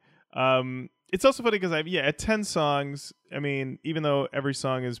 absolutely. It's also funny because at 10 songs, I mean, even though every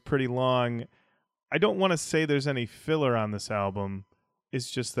song is pretty long, I don't want to say there's any filler on this album.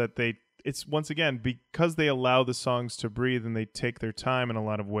 It's just that it's once again, because they allow the songs to breathe and they take their time in a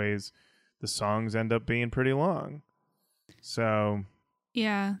lot of ways, the songs end up being pretty long. So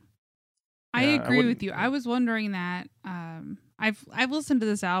yeah, I agree with you. I was wondering that. I've listened to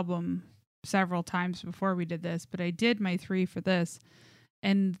this album several times before we did this, but I did my 3 for this,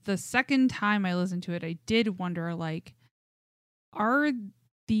 and the second time I listened to it, I did wonder, like, are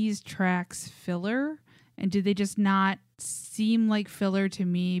these tracks filler, and do they just not seem like filler to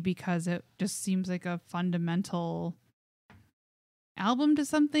me because it just seems like a fundamental album to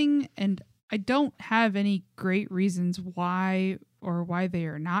something, and I don't have any great reasons why they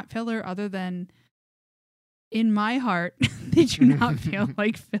are not filler, other than in my heart, they do not feel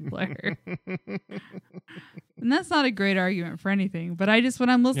like filler. And that's not a great argument for anything, but I just, when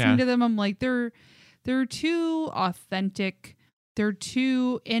I'm listening to them, I'm like, they're too authentic. They're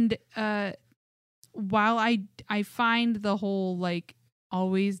too, and while I find the whole like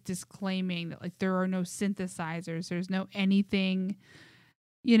always disclaiming that like there are no synthesizers, there's no anything,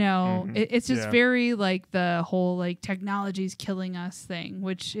 you know, it's just very like the whole like technology's killing us thing,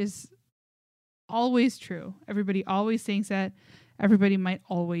 which is always true. Everybody always thinks that. Everybody might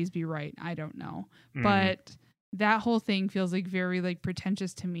always be right. I don't know. But that whole thing feels like very like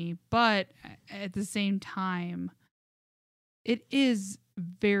pretentious to me. But at the same time, it is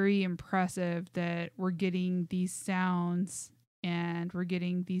very impressive that we're getting these sounds and we're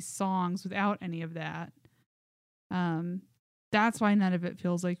getting these songs without any of that. That's why none of it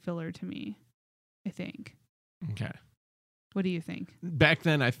feels like filler to me, I think. Okay. What do you think? Back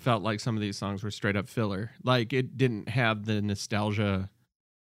then, I felt like some of these songs were straight up filler. Like, it didn't have the nostalgia.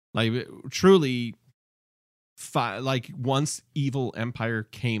 Like, truly, like, once Evil Empire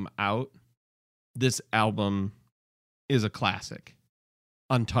came out, this album is a classic.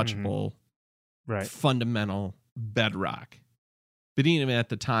 Untouchable. Right. Fundamental bedrock. But even at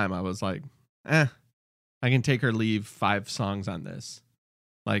the time, I was like, I can take or leave 5 songs on this.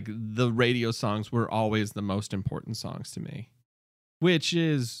 Like, the radio songs were always the most important songs to me, which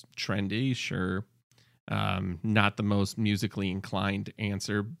is trendy, sure. Not the most musically inclined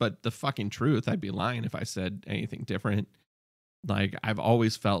answer, but the fucking truth. I'd be lying if I said anything different. Like, I've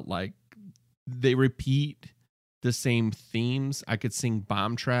always felt like they repeat the same themes. I could sing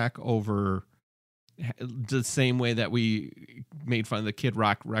Bomb Track over the same way that we made fun of the Kid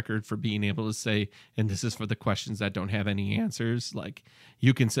Rock record for being able to say, and this is for the questions that don't have any answers. Like,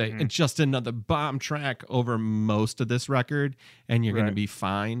 you can say, and just another bomb track over most of this record, and you're going to be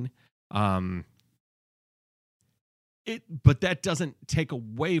fine. But that doesn't take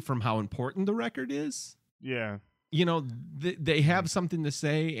away from how important the record is. Yeah. You know, they have something to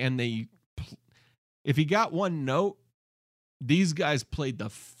say, and if you got one note, these guys played the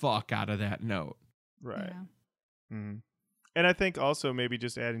fuck out of that note. Right. Yeah. And I think also maybe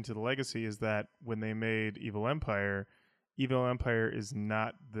just adding to the legacy is that when they made Evil Empire is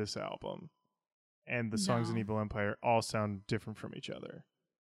not this album. And the songs in Evil Empire all sound different from each other.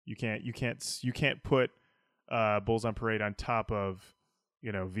 You can't put Bulls on Parade on top of,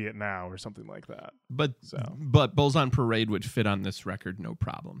 you know, Vietnam or something like that. But Bulls on Parade would fit on this record no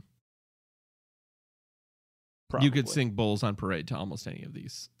problem. Probably. You could sing Bulls on Parade to almost any of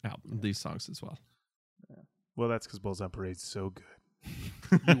these these songs as well. Yeah. Well, that's because Bulls on Parade's so good.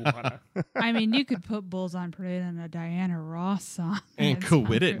 I mean, you could put Bulls on Parade on a Diana Ross song. And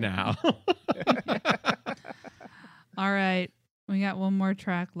quit it now. All right. We got one more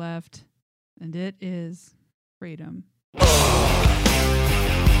track left, and it is Freedom.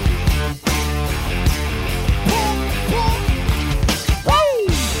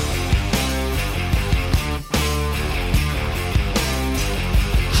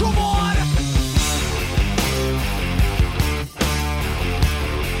 Come on!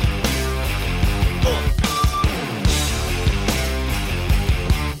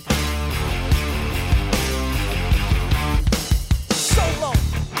 Solo.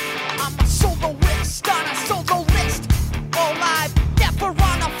 I'm a soloist on a solo list. All live, never on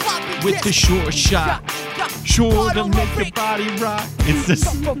a floppy disk. With the short shot. Sure to make your body rock. It's the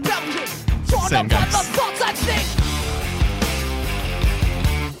same guys.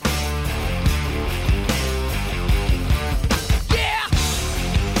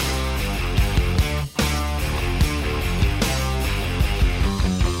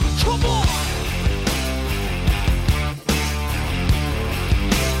 Come on!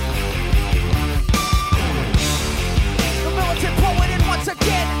 The militant poet and once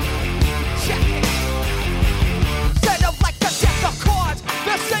again, check it. Set up like the deck of cards.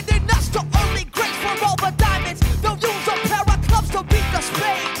 They're sending us to early grace for all the diamonds. They'll use a pair of clubs to beat the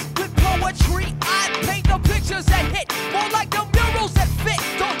spades. With poetry, I paint the pictures that hit. More like the murals that fit.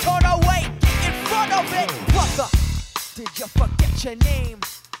 Don't turn away, get in front of it. Brother, did you forget your name?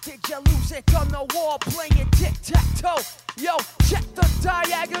 Did you lose it on the wall playing tic-tac-toe? Yo, check the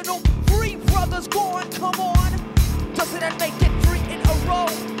diagonal. 3 brothers gone, come on. Doesn't that make it 3 in a row?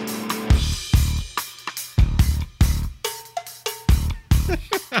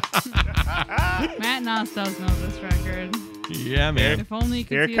 Matt Noss does know this record. Yeah, man. If only you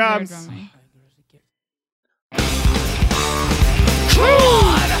could Here see it comes. his drumming. Come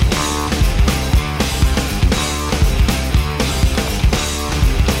on!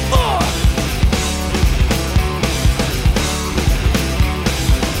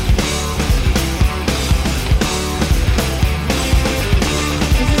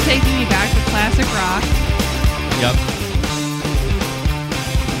 classic rock. Yep.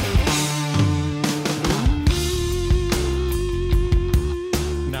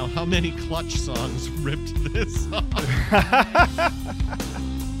 Now, how many Clutch songs ripped this song?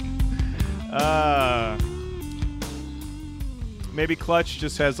 Maybe Clutch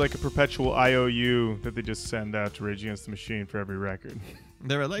just has like a perpetual IOU that they just send out to Rage Against the Machine for every record.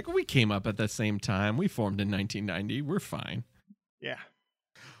 They were like, we came up at the same time. We formed in 1990. We're fine. Yeah.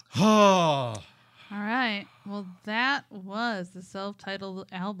 Oh. All right. Well, that was the self-titled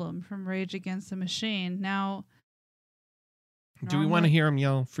album from Rage Against the Machine. Now, do we want to hear him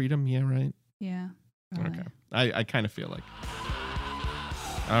yell freedom? Yeah, right? Yeah. Probably. Okay. I kind of feel like.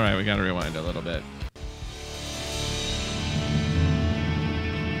 All right, we got to rewind a little bit.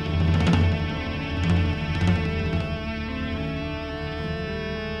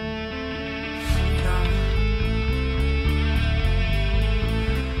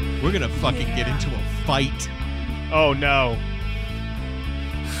 We're going to fucking get into a fight. Oh, no.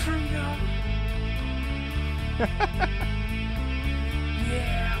 Freedom.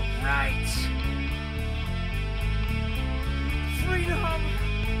 Yeah, right. Freedom.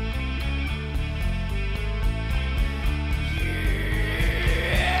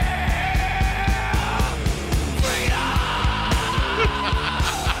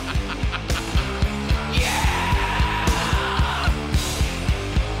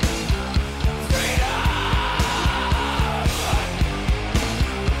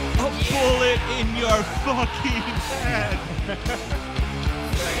 Bullet in your fucking head.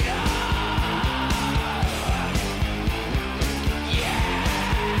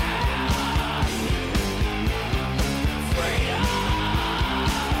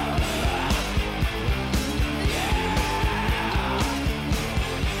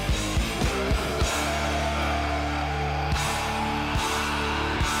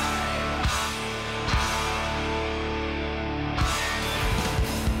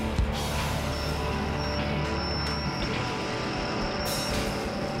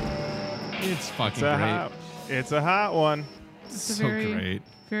 It's fucking great. It's a hot one. It's a So very, great.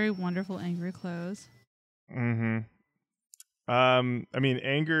 very wonderful angry close. Mm-hmm. I mean,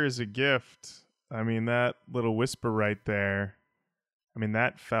 anger is a gift. I mean, that little whisper right there. I mean,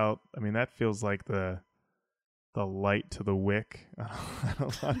 that feels like the light to the wick on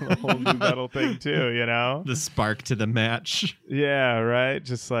the whole new metal thing too, you know? The spark to the match. Yeah, right?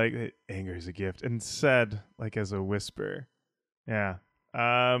 Just like anger is a gift and said like as a whisper. Yeah.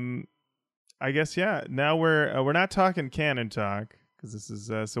 I guess, yeah. Now we're not talking canon talk because this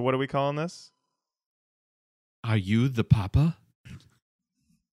is, so what are we calling this? Are you the papa?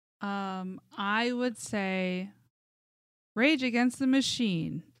 I would say Rage Against the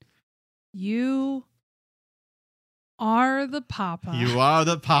Machine. You are the papa. You are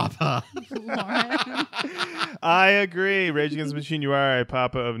the papa. Lauren. I agree. Rage Against the Machine, you are a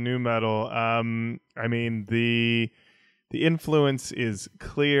papa of new metal. I mean, the influence is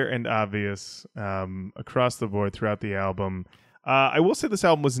clear and obvious across the board throughout the album. I will say this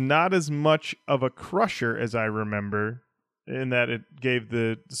album was not as much of a crusher as I remember, in that it gave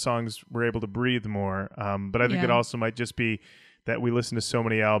the songs were able to breathe more. But I think it also might just be that we listen to so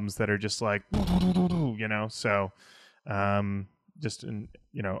many albums that are just like, you know, so just in,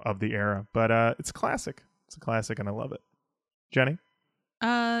 you know, of the era. But it's a classic. It's a classic, and I love it. Jenny?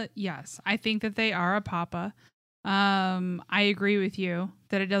 Yes, I think that they are a papa. I agree with you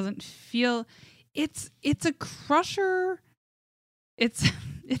that it doesn't feel it's a crusher. It's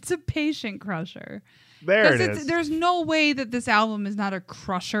a patient crusher. There it is. There's no way that this album is not a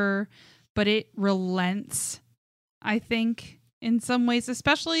crusher, but it relents, I think, in some ways,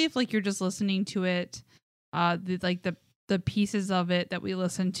 especially if like you're just listening to it, the pieces of it that we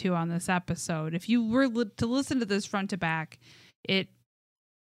listened to on this episode. If you were to listen to this front to back, it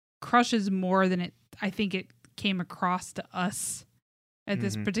crushes more than it I think it came across to us at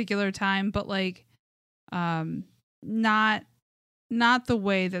this particular time, but like not the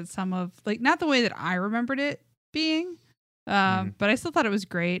way that not the way that I remembered it being, but I still thought it was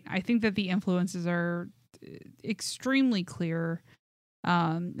great. I think that the influences are extremely clear,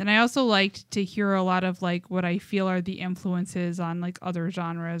 and I also liked to hear a lot of like what I feel are the influences on like other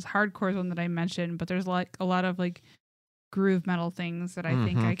genres. Hardcore is one that I mentioned, but there's like a lot of like groove metal things that I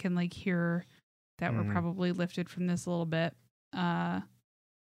think I can like hear that were probably lifted from this a little bit. I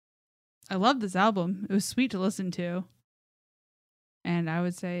love this album. It was sweet to listen to. And I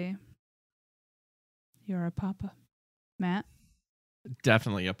would say you're a papa. Matt?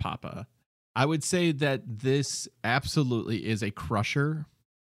 Definitely a papa. I would say that this absolutely is a crusher.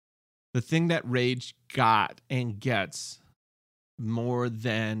 The thing that Rage got and gets more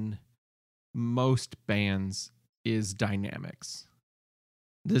than most bands is dynamics.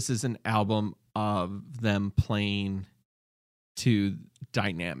 This is an album of them playing to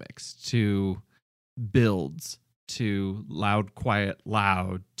dynamics, to builds, to loud, quiet,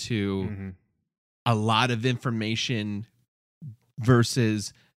 loud, to a lot of information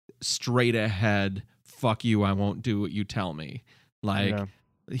versus straight ahead, fuck you, I won't do what you tell me. Like,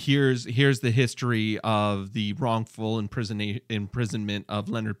 here's the history of the wrongful imprisonment of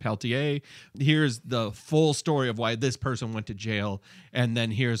Leonard Peltier. Here's the full story of why this person went to jail, and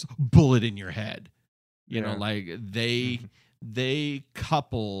then here's bullet in your head. You know, like they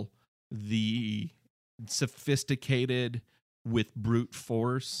couple the sophisticated with brute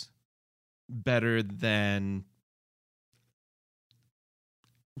force better than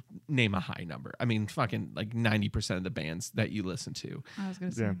name a high number. I mean, fucking like 90% of the bands that you listen to. I was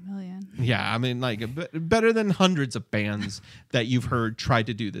going to say a million. Yeah, I mean, like better than hundreds of bands that you've heard try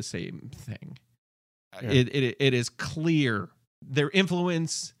to do the same thing. Yeah. It is clear their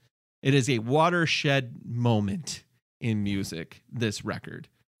influence. It is a watershed moment in music, this record.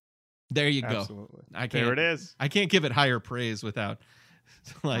 There you go. Absolutely. There it is. I can't give it higher praise without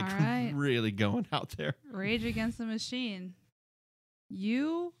like really going out there. Rage Against the Machine.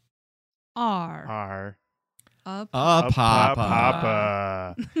 You are a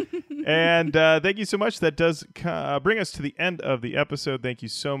papa. And thank you so much. That does bring us to the end of the episode. Thank you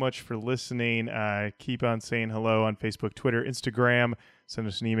so much for listening. Keep on saying hello on Facebook, Twitter, Instagram. Send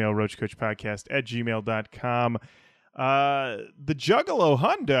us an email, roachcoachpodcast@gmail.com. The Juggalo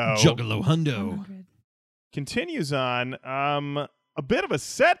Hundo continues on. A bit of a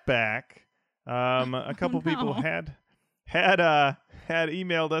setback. A couple people had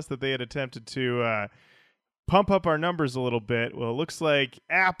emailed us that they had attempted to pump up our numbers a little bit. Well, it looks like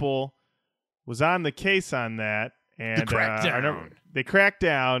Apple was on the case on that, and they cracked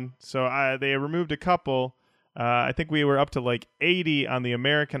down. So they removed a couple. I think we were up to like 80 on the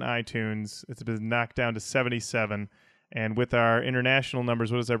American iTunes. It's been knocked down to 77. And with our international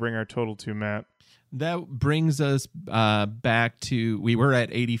numbers, what does that bring our total to, Matt? That brings us back to, we were at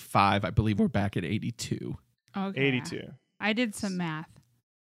 85. I believe we're back at 82. Okay. 82. I did some math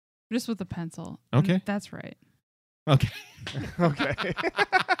just with a pencil. Okay. That's right. Okay. Okay.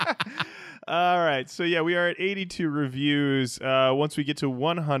 All right. So, yeah, we are at 82 reviews. Once we get to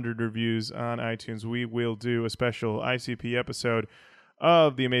 100 reviews on iTunes, we will do a special ICP episode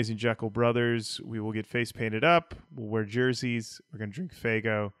of the Amazing Jekyll Brothers. We will get face painted up. We'll wear jerseys. We're going to drink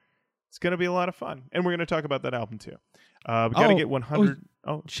Faygo. It's going to be a lot of fun. And we're going to talk about that album, too. We got to get 100.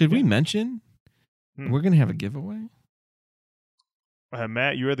 Should we mention we're going to have a giveaway?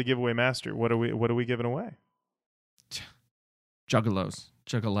 Matt, you are the giveaway master. What are we giving away? Juggalos,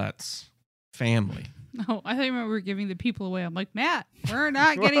 juggalettes, family. Oh, I thought you meant we were giving the people away. I'm like, Matt, we're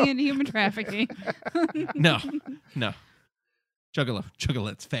not getting into human trafficking. No.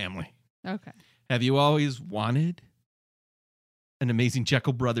 Juggalettes, family. Okay. Have you always wanted an Amazing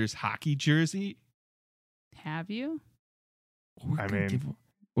Jekyll Brothers hockey jersey? Have you? We're going to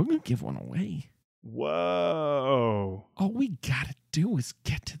give one away. Whoa. All we got to do is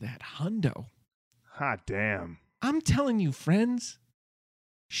get to that hundo. Hot damn. I'm telling you, friends,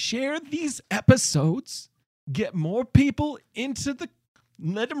 share these episodes, get more people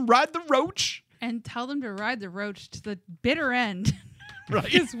let them ride the roach. And tell them to ride the roach to the bitter end. Right.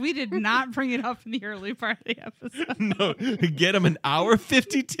 Because we did not bring it up in the early part of the episode. No, get them an hour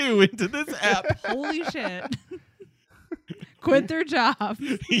 52 into this app. Holy shit. Quit their job.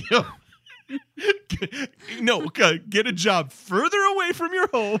 No, get a job further away from your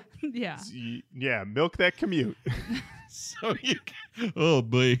home. Yeah. Yeah, milk that commute. So oh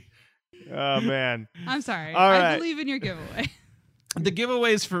boy. Oh man. I'm sorry. All right. I believe in your giveaway. The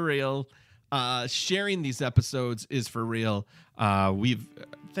giveaway is for real. Sharing these episodes is for real.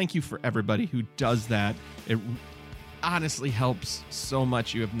 Thank you for everybody who does that. It honestly helps so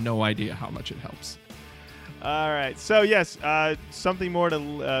much. You have no idea how much it helps. All right. So, yes, something more to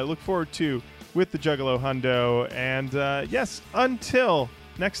look forward to with the Juggalo Hundo. And, yes, until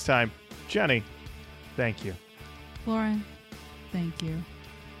next time, Jenny, thank you. Lauren, thank you.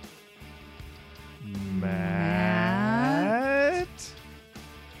 Matt,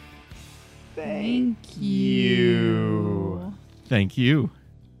 thank you. Thank you.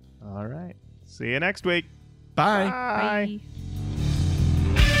 All right. See you next week. Bye. Bye.